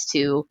normalized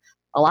to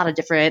a lot of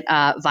different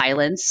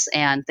violence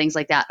and things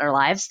like that in our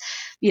lives,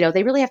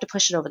 they really have to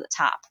push it over the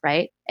top,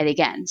 right? And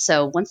again,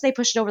 so once they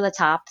push it over the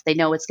top, they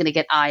know it's going to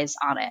get eyes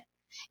on it.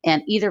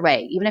 And either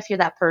way, even if you're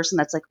that person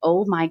that's like,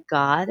 oh my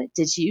God,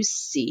 did you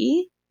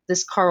see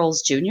this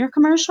Carl's Jr.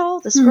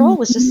 commercial? This girl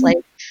was just Mm-hmm.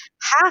 like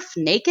half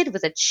naked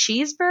with a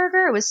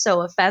cheeseburger. It was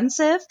so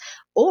offensive.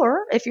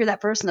 Or if you're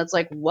that person that's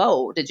like,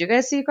 whoa, did you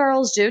guys see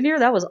Carl's Jr.?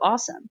 That was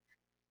awesome.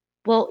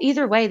 Well,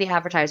 either way, the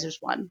advertisers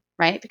won,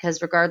 right?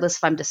 Because regardless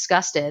if I'm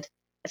disgusted,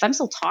 if I'm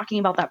still talking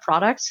about that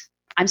product,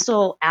 I'm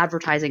still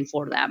advertising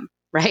for them,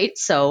 right?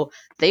 So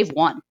they've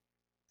won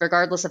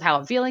regardless of how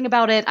I'm feeling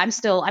about it.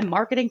 I'm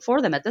marketing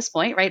for them at this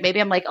point, right? Maybe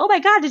I'm like, oh my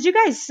God, did you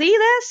guys see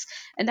this?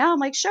 And now I'm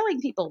like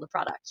showing people the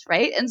product,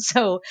 right? And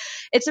so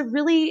it's a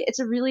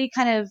really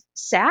kind of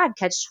sad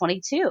catch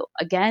 22.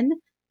 Again,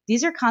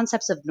 these are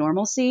concepts of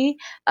normalcy,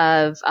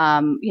 of,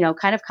 kind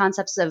of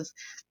concepts of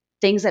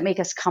things that make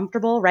us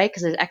comfortable, right?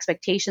 Because there's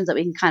expectations that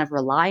we can kind of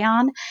rely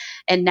on.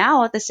 And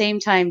now at the same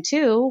time,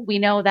 too, we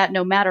know that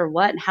no matter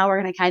what and how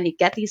we're going to kind of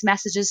get these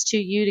messages to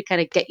you to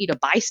kind of get you to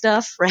buy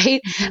stuff,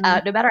 right?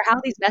 Mm-hmm. No matter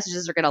how these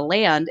messages are going to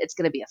land, it's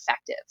going to be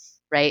effective,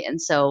 right? And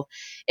so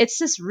it's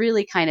this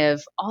really kind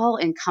of all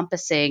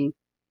encompassing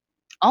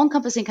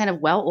kind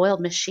of well-oiled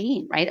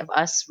machine, right, of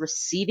us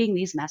receiving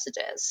these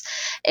messages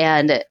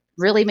and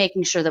really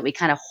making sure that we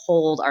kind of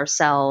hold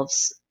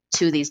ourselves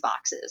to these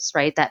boxes,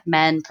 right? That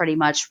men pretty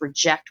much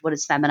reject what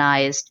is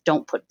feminized,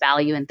 don't put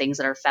value in things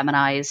that are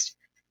feminized.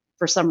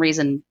 For some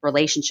reason,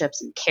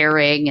 relationships and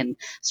caring and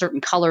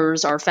certain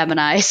colors are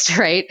feminized,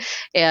 right?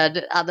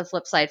 And on the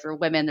flip side, for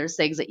women, there's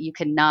things that you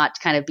cannot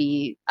kind of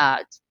be,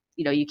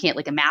 you can't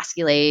like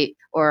emasculate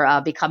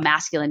or become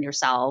masculine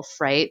yourself,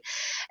 right?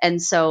 And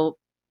so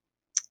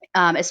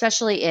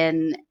especially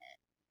in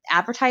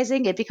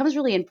advertising, it becomes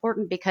really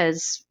important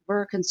because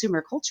we're a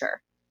consumer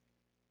culture.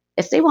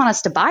 If they want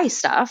us to buy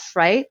stuff,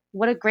 right?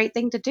 What a great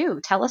thing to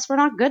do. Tell us we're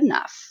not good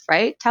enough,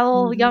 right?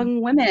 Tell Mm-hmm.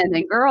 young women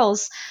and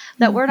girls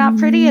that we're not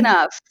pretty Mm-hmm.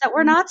 enough, that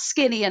we're not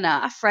skinny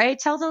enough, right?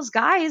 Tell those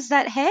guys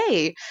that,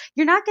 hey,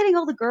 you're not getting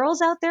all the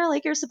girls out there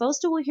like you're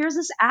supposed to. Well, here's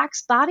this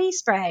Axe body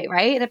spray,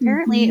 right? And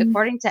apparently, Mm-hmm.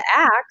 according to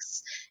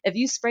Axe, if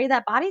you spray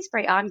that body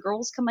spray on,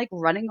 girls come like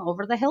running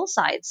over the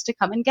hillsides to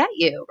come and get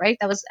you, right?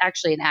 That was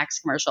actually an Axe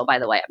commercial, by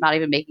the way. I'm not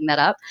even making that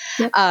up.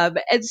 Yep.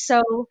 And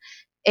so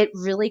it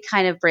really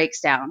kind of breaks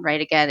down, right?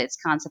 Again, it's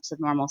concepts of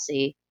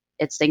normalcy,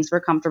 it's things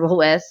we're comfortable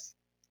with.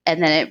 And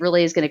then it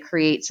really is going to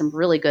create some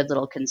really good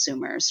little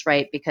consumers,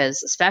 right?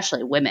 Because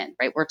especially women,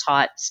 right? We're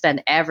taught to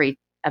spend every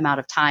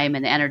amount of time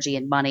and energy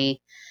and money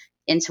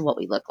into what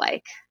we look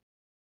like.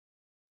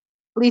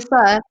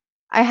 Lisa,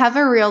 I have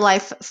a real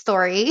life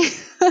story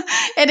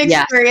and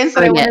Yes, experience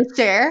that I bring it. want to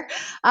share.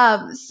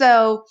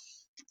 So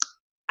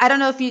I don't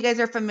know if you guys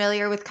are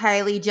familiar with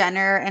Kylie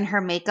Jenner and her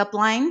makeup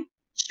line.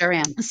 Sure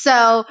am.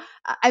 So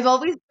I've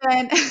always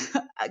been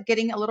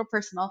getting a little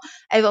personal.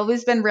 I've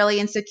always been really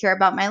insecure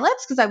about my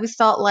lips because I always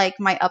felt like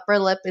my upper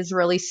lip is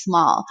really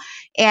small.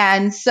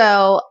 And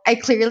so I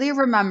clearly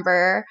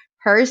remember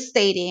her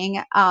stating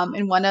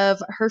in one of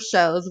her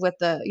shows with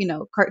the,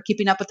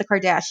 keeping up with the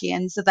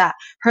Kardashians, that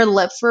her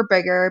lips were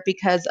bigger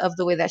because of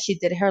the way that she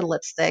did her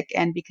lipstick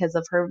and because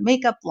of her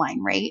makeup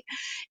line, right?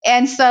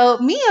 And so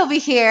me over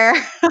here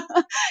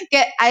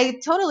I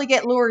totally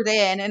get lured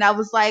in, and I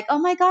was like, oh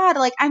my God,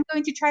 like I'm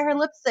going to try her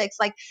lipsticks.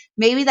 Like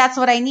maybe that's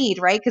what I need,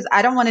 right? Because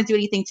I don't want to do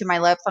anything to my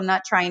lips. I'm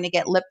not trying to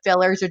get lip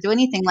fillers or do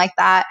anything like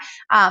that.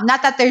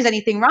 Not that there's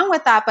anything wrong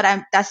with that,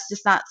 but that's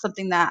just not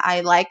something that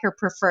I like or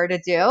prefer to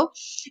do.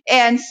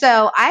 And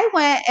so I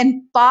went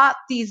and bought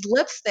these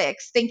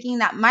lipsticks thinking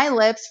that my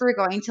lips were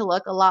going to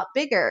look a lot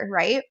bigger,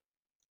 right?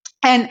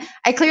 And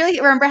I clearly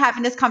remember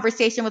having this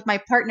conversation with my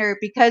partner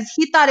because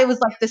he thought it was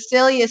like the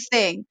silliest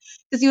thing.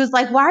 Because he was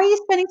like, why are you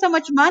spending so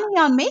much money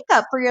on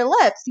makeup for your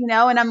lips?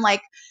 And I'm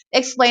like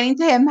explaining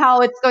to him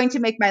how it's going to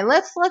make my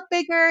lips look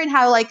bigger and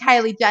how like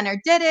Kylie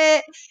Jenner did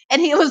it. And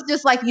he was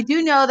just like, you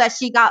do know that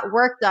she got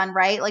work done,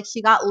 right? Like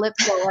she got lip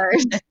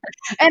fillers.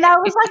 And I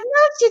was like,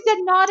 no, she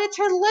did not. It's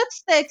her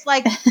lipsticks.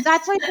 Like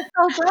that's why she's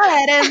so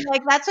good. And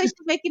like that's why she's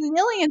making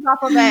millions off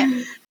of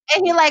it.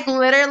 And he like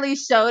literally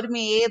showed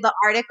me the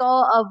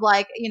article of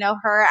like,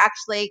 her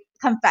actually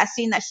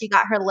confessing that she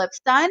got her lips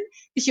done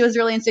because she was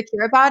really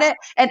insecure about it.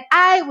 And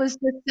I was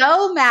just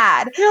so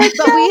mad. You're like,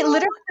 But we no.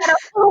 literally had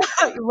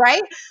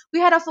right?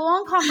 We had a full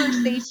on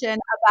conversation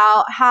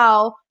about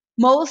how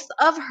most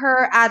of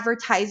her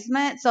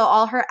advertisement, so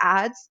all her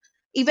ads,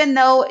 even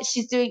though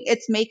she's doing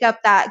it's makeup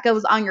that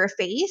goes on your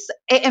face,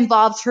 it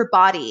involves her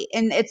body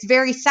and it's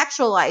very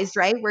sexualized,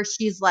 right? Where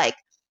she's like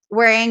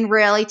wearing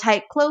really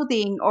tight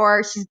clothing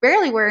or she's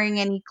barely wearing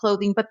any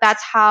clothing, but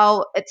that's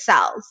how it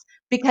sells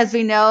because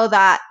we know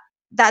that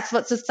that's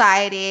what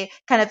society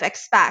kind of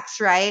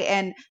expects, right?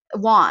 And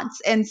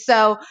wants. And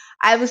so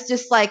I was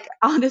just like,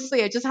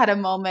 honestly, I just had a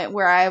moment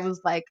where I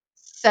was like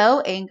so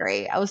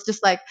angry. I was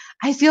just like,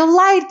 I feel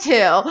lied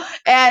to.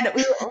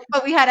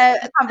 But we had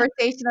a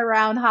conversation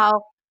around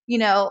how,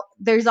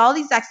 there's all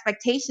these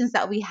expectations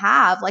that we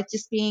have, like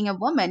just being a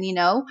woman,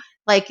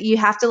 like you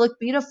have to look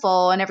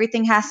beautiful and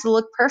everything has to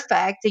look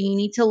perfect and you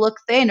need to look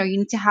thin or you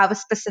need to have a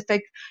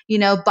specific,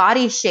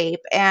 body shape.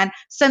 And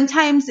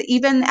sometimes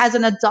even as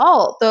an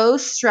adult,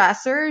 those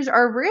stressors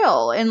are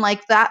real and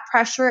like that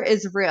pressure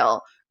is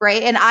real.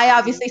 Right. And I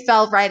obviously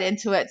fell right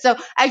into it. So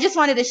I just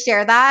wanted to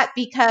share that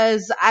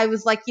because I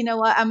was like, you know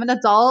what? I'm an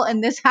adult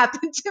and this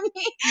happened to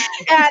me.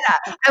 And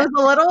I was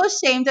a little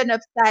ashamed and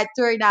upset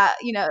during that,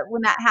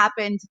 when that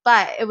happened,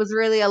 but it was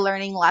really a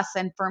learning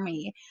lesson for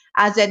me.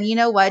 As in, you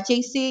know what,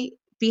 JC,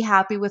 be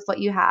happy with what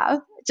you have.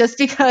 Just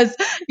because,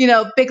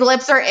 big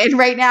lips are in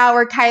right now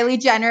or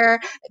Kylie Jenner,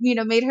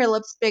 made her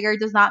lips bigger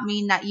does not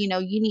mean that, you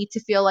need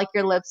to feel like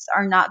your lips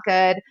are not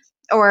good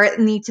or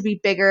need to be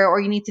bigger or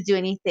you need to do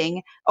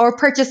anything or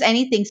purchase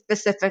anything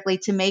specifically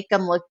to make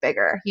them look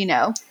bigger.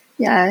 Yeah.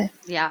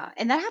 Yeah.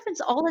 And that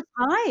happens all the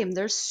time.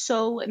 There's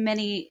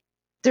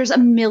a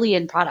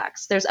million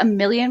products. There's a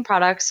million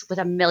products with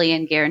a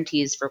million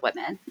guarantees for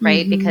women,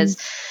 right? Mm-hmm. Because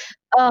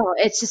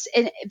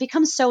it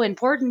becomes so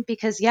important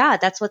because yeah,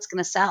 that's what's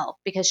going to sell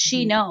because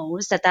she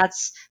knows that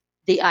that's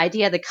the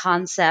idea, the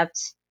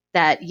concept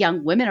that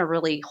young women are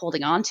really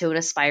holding on to and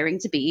aspiring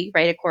to be,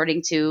 right?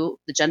 According to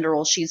the gender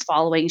role she's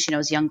following, she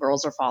knows young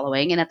girls are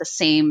following. And at the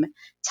same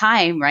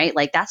time, right?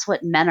 Like that's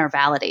what men are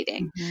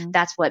validating. Mm-hmm.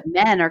 That's what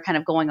men are kind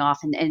of going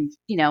off and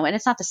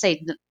it's not to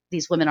say that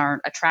these women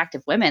aren't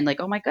attractive women. Like,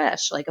 oh my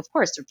gosh, like, of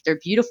course they're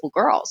beautiful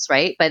girls,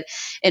 right? But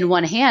in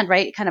one hand,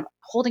 right, kind of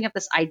holding up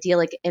this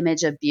idyllic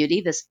image of beauty,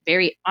 this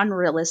very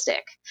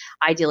unrealistic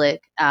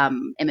idyllic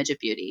image of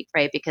beauty,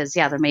 right? Because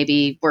yeah, there may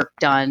be work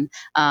done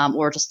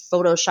or just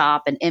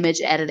Photoshop and image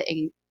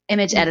editing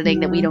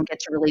that we Mm-hmm. don't get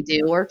to really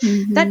do, or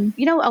that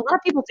Mm-hmm. a lot of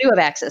people do have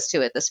access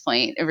to at this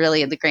point,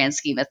 really, in the grand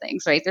scheme of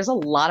things, right? There's a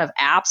lot of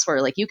apps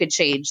where like you could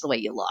change the way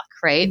you look,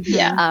 right?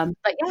 Yeah.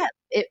 But yeah,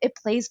 it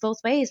plays both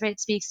ways, right? It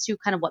speaks to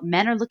kind of what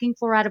men are looking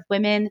for out of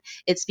women.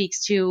 It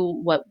speaks to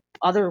what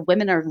other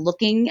women are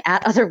looking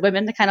at other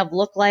women to kind of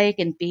look like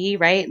and be,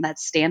 right? And that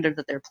standard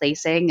that they're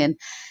placing. And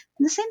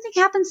the same thing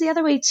happens the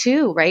other way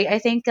too, right? I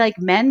think like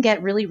men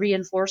get really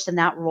reinforced in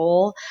that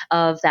role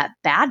of that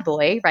bad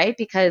boy, right?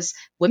 Because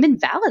women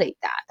validate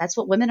that. That's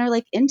what women are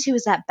like into,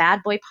 is that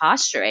bad boy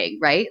posturing,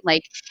 right?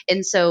 Like,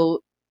 and so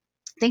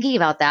thinking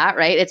about that,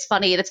 right? It's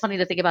funny. And it's funny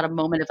to think about a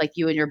moment of like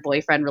you and your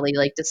boyfriend really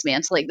like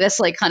dismantling this,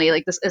 like, honey,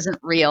 like this isn't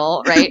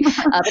real, right?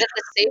 But at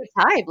the same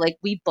time, like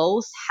we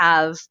both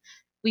have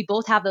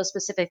those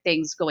specific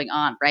things going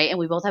on, right? And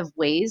we both have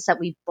ways that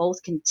we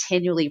both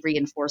continually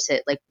reinforce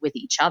it, like with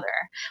each other,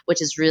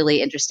 which is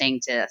really interesting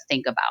to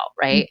think about,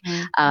 right?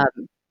 Mm-hmm.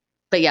 Um,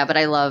 but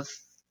I love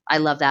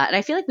that, and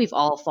I feel like we've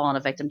all fallen a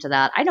victim to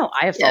that. I know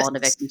I have Yes. fallen a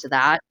victim to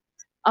that.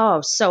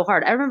 Oh, so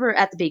hard. I remember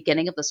at the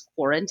beginning of this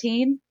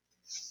quarantine.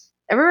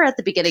 I remember at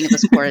the beginning of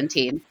this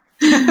quarantine.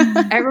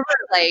 I remember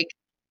like,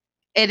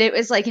 and it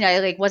was like, I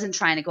like wasn't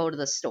trying to go to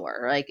the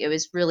store. Like it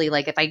was really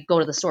like if I go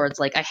to the store, it's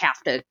like I have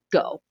to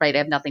go, right? I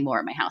have nothing more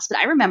in my house. But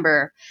I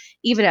remember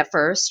even at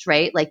first,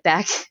 right? Like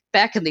back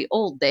in the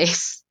old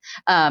days,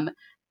 um,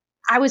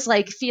 I was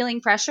like feeling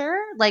pressure,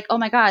 like, oh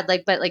my God,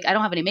 like, but like I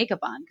don't have any makeup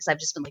on because I've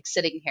just been like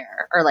sitting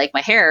here, or like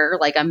my hair,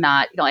 like I'm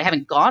not, I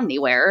haven't gone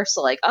anywhere.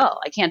 So like, oh,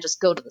 I can't just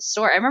go to the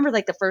store. I remember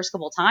like the first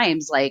couple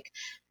times, like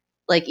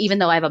even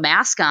though I have a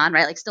mask on,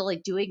 right? Like still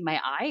like doing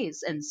my eyes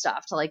and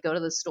stuff to like go to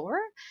the store.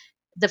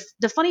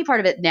 The funny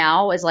part of it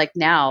now is like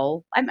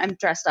now I'm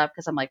dressed up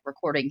because I'm like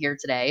recording here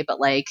today,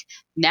 but like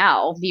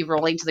now me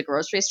rolling to the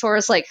grocery store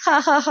is like ha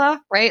ha ha,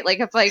 right?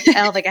 Like if like I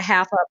have like a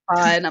half up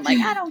on, I'm like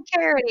I don't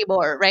care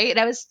anymore, right? And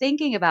I was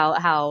thinking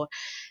about how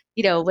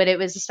when it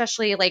was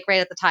especially like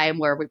right at the time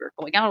where we were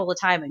going out all the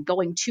time and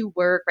going to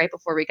work right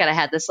before we kind of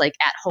had this like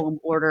at home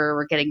order,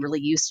 we're getting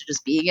really used to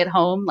just being at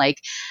home. Like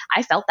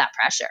I felt that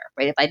pressure,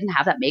 right? If I didn't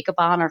have that makeup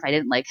on or if I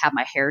didn't like have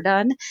my hair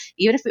done,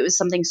 even if it was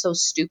something so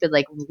stupid,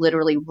 like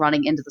literally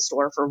running into the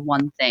store for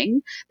one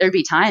thing, there'd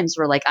be times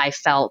where like I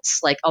felt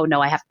like, oh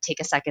no, I have to take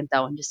a second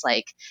though and just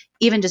like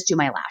even just do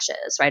my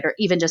lashes, right? Or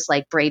even just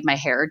like braid my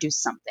hair or do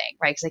something,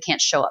 right? Because I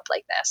can't show up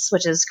like this,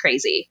 which is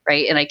crazy,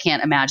 right? And I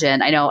can't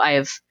imagine. I know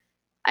I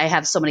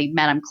have so many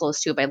men I'm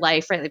close to in my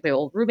life, right? Like my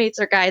old roommates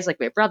are guys, like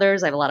my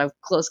brothers. I have a lot of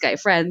close guy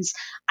friends.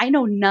 I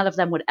know none of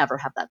them would ever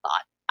have that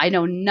thought. I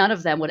know none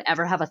of them would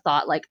ever have a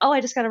thought like, oh,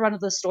 I just got to run to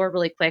the store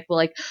really quick. Well,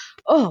 like,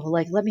 oh,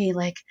 like, let me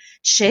like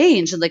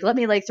change and like, let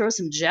me like throw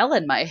some gel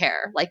in my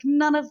hair. Like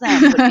none of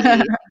them would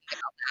be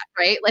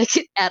right? Like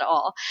at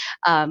all.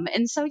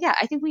 And so, yeah,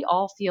 I think we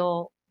all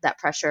feel that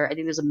pressure. I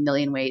think there's a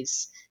million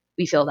ways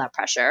we feel that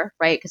pressure,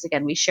 right? Because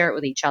again, we share it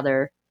with each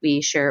other.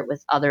 We share it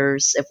with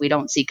others. If we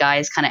don't see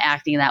guys kind of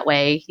acting that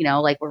way,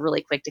 like we're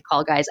really quick to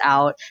call guys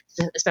out,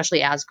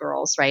 especially as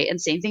girls, right?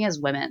 And same thing as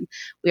women.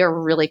 We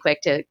are really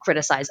quick to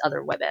criticize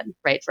other women,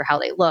 right? For how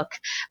they look,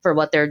 for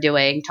what they're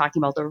doing,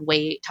 talking about their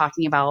weight,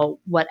 talking about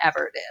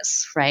whatever it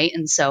is, right?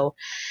 And so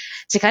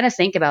to kind of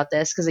think about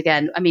this, because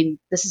again, I mean,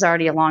 this is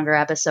already a longer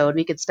episode.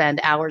 We could spend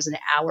hours and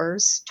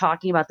hours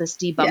talking about this,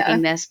 Yeah.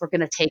 debunking this. We're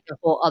going to take a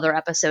whole other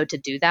episode to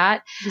do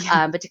that.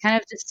 Yeah. But to kind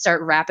of just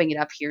start wrapping it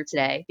up here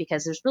today,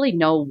 because there's really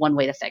no one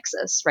way to fix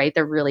this, right?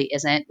 There really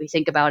isn't. We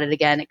think about it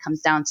again, it comes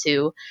down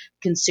to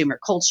consumer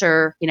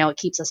culture. It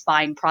keeps us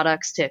buying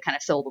products to kind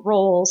of fill the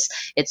roles.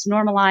 It's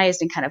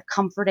normalized and kind of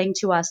comforting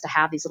to us to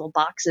have these little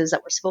boxes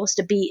that we're supposed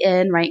to be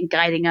in, right? And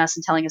guiding us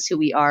and telling us who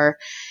we are.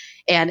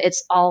 And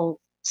it's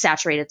all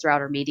saturated throughout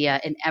our media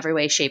in every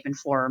way, shape, and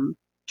form,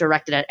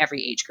 directed at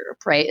every age group,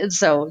 right? And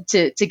so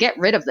to get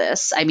rid of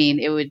this, I mean,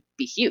 it would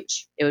be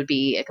huge. It would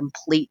be a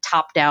complete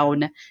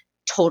top-down,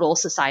 total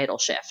societal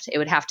shift. It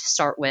would have to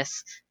start with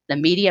the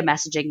media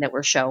messaging that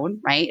we're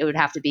shown, right? It would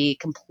have to be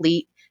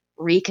complete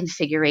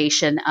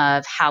reconfiguration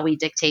of how we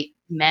dictate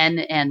men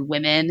and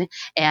women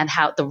and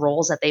how the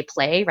roles that they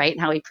play, right?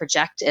 And how we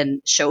project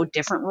and show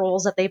different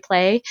roles that they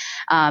play.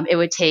 It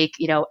would take,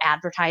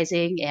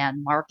 advertising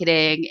and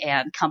marketing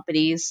and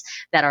companies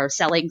that are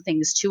selling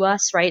things to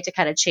us, right, to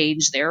kind of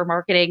change their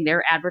marketing,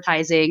 their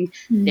advertising,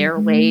 their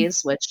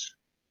ways, which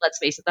let's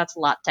face it, that's a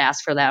lot to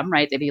ask for them,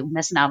 right? They'd be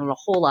missing out on a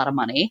whole lot of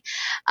money.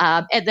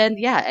 And then,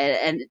 yeah,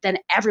 and then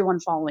everyone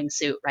following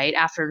suit, right?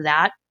 After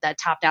that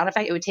top down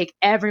effect, it would take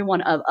every one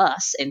of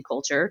us in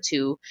culture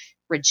to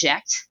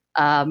reject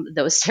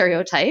those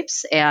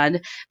stereotypes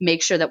and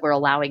make sure that we're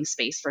allowing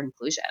space for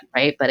inclusion,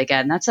 right? But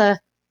again, that's a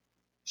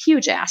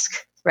huge ask,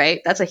 right?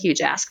 That's a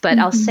huge ask. But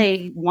I'll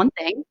say one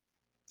thing.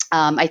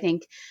 I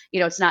think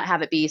it's not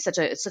have it be such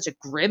a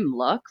grim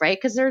look, right?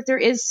 Because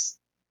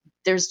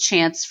there's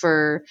chance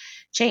for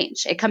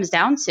change. It comes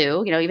down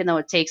to, even though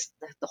it takes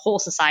the whole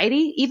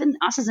society, even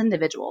us as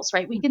individuals,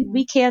 right?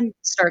 We can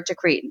start to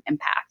create an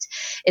impact.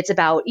 It's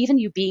about even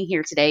you being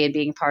here today and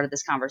being part of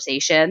this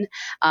conversation,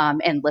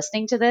 and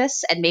listening to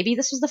this. And maybe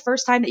this was the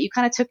first time that you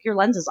kind of took your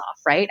lenses off,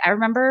 right? I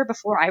remember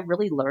before I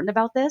really learned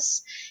about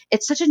this,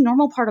 it's such a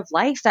normal part of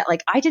life that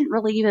like I didn't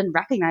really even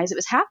recognize it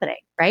was happening,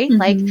 right?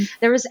 Like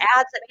there was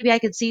ads that maybe I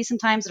could see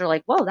sometimes that are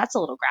like, whoa, that's a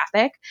little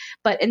graphic.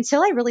 But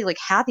until I really like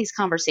had these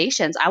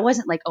conversations, I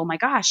wasn't like, oh my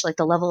gosh, like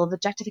the level of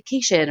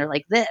objectification or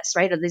like this,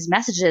 right? Or these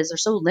messages are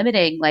so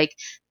limiting. Like,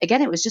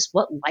 again, it was just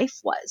what life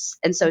was.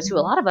 And so to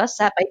a lot of us,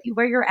 that might be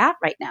where you're at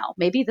right now.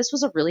 Maybe this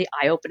was a really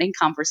eye-opening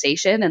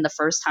conversation and the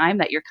first time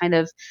that you're kind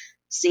of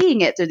seeing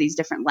it through these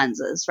different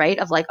lenses, right?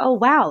 Of like, oh,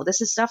 wow,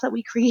 this is stuff that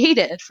we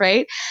created,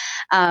 right?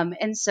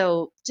 And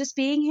so just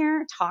being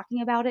here,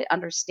 talking about it,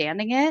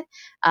 understanding it.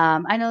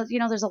 I know,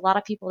 there's a lot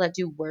of people that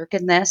do work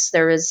in this.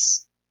 There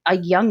is a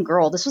young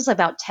girl, this was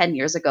about 10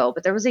 years ago,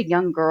 but there was a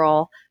young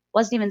girl,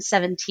 wasn't even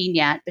 17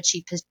 yet, but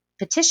she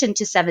petitioned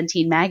to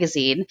 17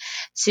 magazine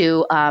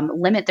to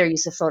limit their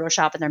use of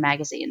Photoshop in their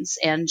magazines.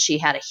 And she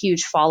had a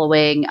huge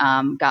following,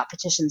 got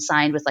petitions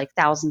signed with like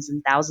thousands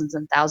and thousands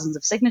and thousands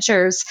of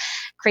signatures,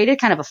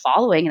 created kind of a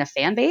following and a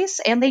fan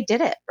base, and they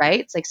did it, right?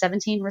 It's like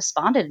 17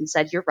 responded and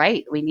said, you're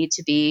right, we need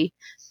to be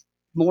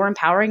more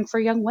empowering for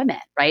young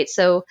women, right?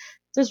 So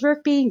there's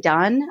work being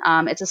done.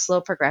 It's a slow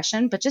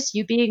progression, but just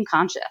you being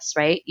conscious,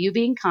 right? You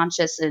being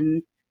conscious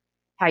in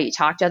how you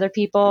talk to other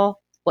people,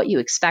 what you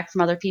expect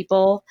from other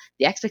people,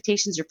 the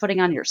expectations you're putting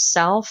on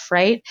yourself,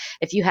 right?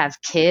 If you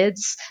have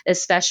kids,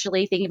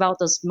 especially thinking about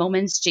those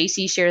moments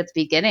JC shared at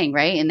the beginning,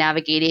 right? And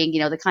navigating,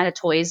 the kind of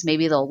toys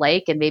maybe they'll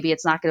like, and maybe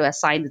it's not going to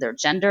assign to their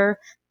gender.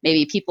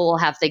 Maybe people will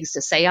have things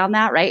to say on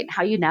that, right? And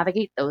how you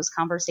navigate those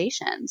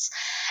conversations.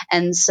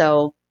 And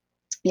so,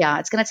 yeah,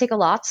 it's going to take a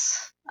lot.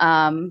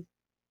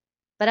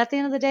 But at the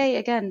end of the day,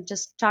 again,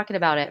 just talking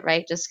about it,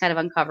 right? Just kind of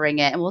uncovering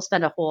it. And we'll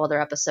spend a whole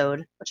other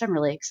episode, which I'm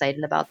really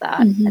excited about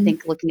that. I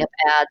think looking up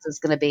ads is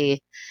going to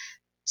be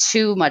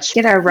too much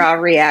Get our raw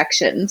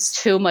reactions.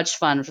 too much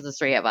fun for the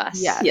three of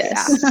us. Yes.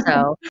 Yes. Yeah.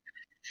 So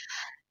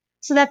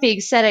So that being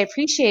said, I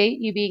appreciate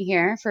you being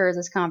here for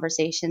this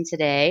conversation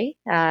today.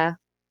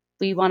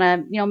 We want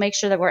to, make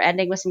sure that we're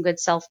ending with some good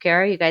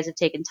self-care. You guys have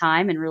taken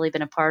time and really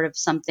been a part of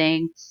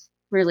something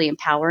really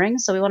empowering.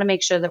 So we want to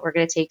make sure that we're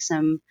going to take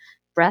some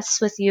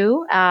breaths with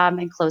you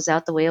and close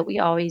out the way that we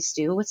always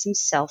do with some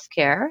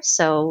self-care.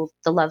 So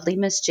the lovely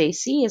Miss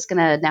JC is going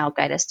to now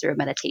guide us through a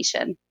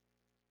meditation.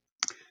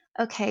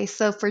 Okay,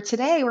 so for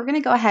today, we're going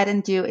to go ahead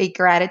and do a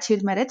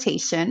gratitude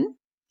meditation.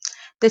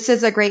 This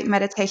is a great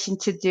meditation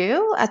to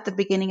do at the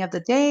beginning of the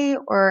day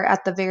or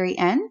at the very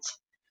end.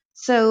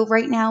 So,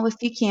 right now, if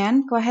you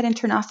can, go ahead and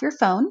turn off your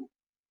phone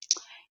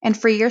and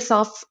free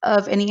yourself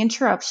of any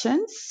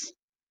interruptions.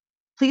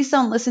 Please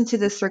don't listen to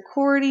this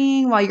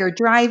recording while you're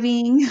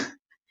driving.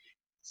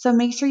 So,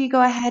 make sure you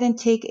go ahead and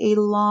take a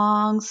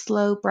long,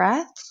 slow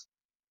breath.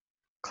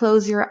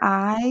 Close your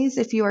eyes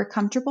if you are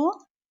comfortable.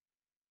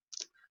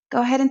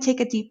 Go ahead and take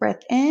a deep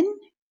breath in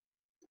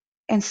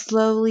and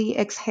slowly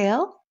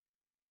exhale.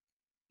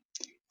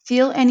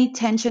 Feel any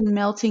tension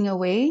melting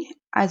away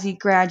as you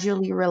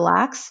gradually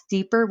relax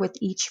deeper with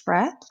each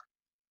breath.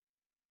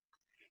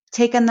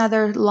 Take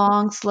another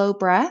long, slow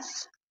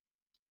breath.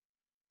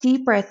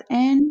 Deep breath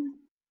in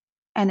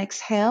and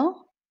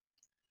exhale.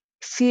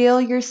 Feel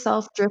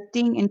yourself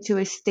drifting into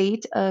a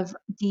state of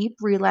deep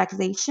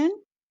relaxation.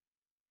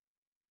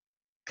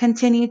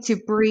 Continue to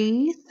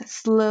breathe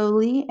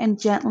slowly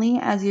and gently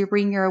as you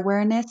bring your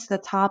awareness to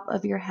the top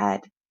of your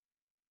head.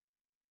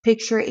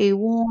 Picture a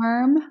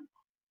warm,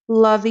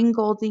 loving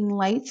golden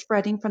light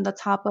spreading from the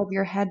top of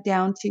your head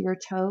down to your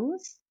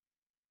toes.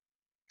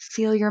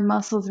 Feel your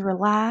muscles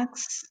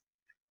relax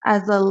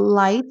as the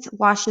light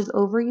washes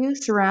over you,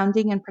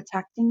 surrounding and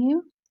protecting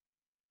you.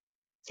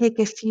 Take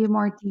a few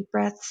more deep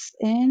breaths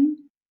in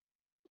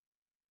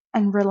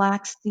and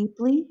relax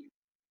deeply.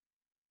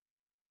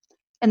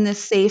 In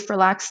this safe,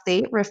 relaxed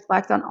state,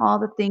 reflect on all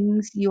the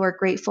things you are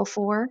grateful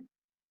for,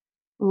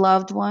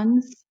 loved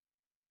ones.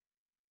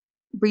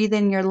 Breathe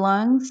in your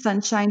lungs,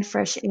 sunshine,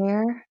 fresh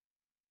air.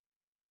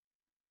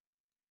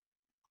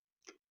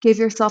 Give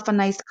yourself a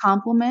nice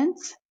compliment.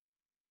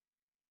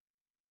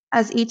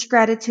 As each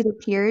gratitude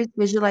appears,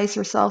 visualize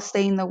yourself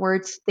saying the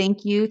words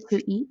thank you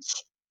to each.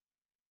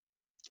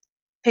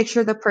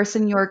 Picture the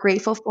person you are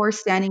grateful for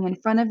standing in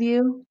front of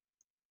you.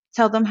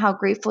 Tell them how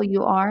grateful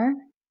you are.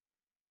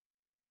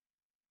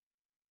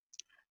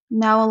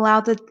 Now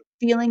allow the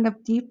feeling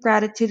of deep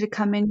gratitude to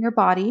come in your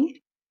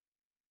body.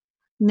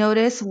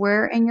 Notice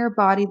where in your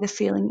body the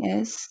feeling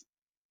is.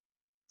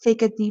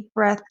 Take a deep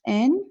breath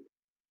in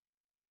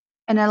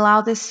and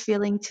allow this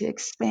feeling to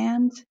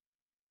expand.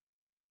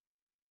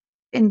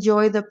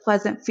 Enjoy the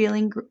pleasant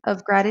feeling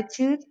of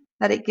gratitude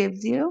that it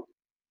gives you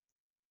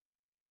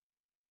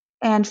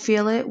and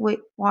feel it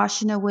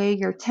washing away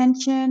your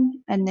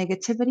tension and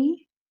negativity.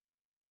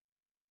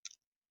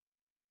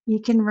 You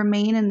can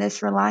remain in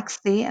this relaxed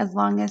state as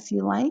long as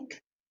you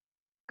like.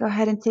 Go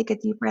ahead and take a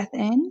deep breath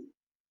in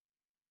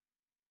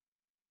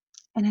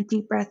and a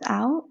deep breath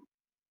out.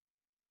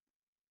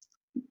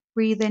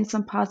 Breathe in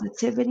some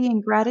positivity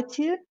and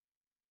gratitude.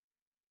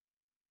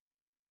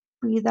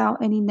 Breathe out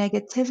any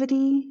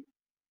negativity.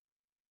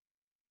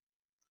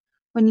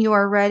 When you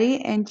are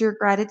ready, end your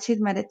gratitude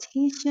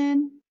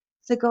meditation.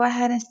 So go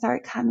ahead and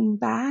start coming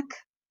back.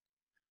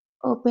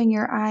 Open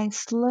your eyes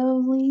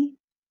slowly.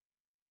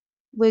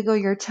 Wiggle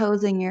your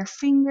toes and your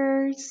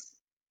fingers.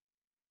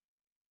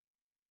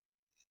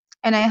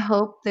 And I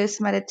hope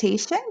this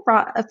meditation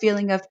brought a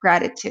feeling of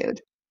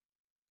gratitude.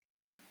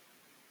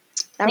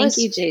 That Thank was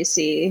you,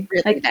 JC.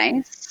 really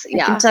nice. I can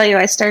Yeah. tell you,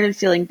 I started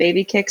feeling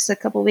baby kicks a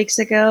couple weeks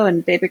ago,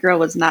 and baby girl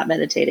was not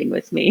meditating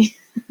with me.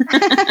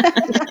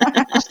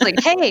 She's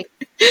like, hey,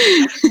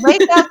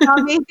 Wake up,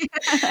 mommy.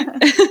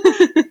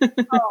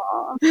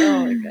 oh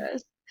my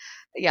gosh.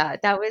 Yeah,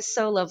 that was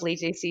so lovely,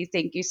 JC.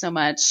 Thank you so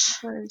much.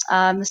 Of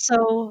course.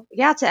 So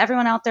yeah, to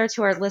everyone out there,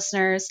 to our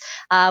listeners,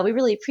 we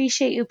really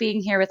appreciate you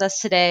being here with us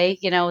today.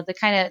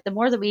 The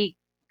more that we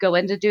go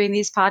into doing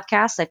these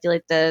podcasts, I feel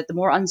like the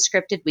more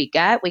unscripted we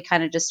get, we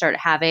kind of just start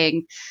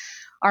having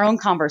our own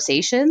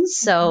conversations.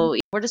 So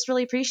we're just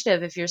really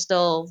appreciative if you're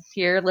still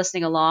here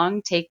listening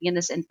along, taking in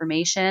this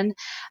information,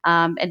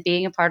 and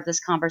being a part of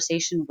this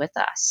conversation with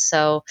us.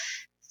 So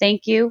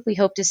thank you. We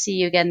hope to see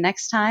you again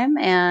next time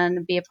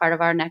and be a part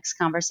of our next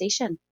conversation.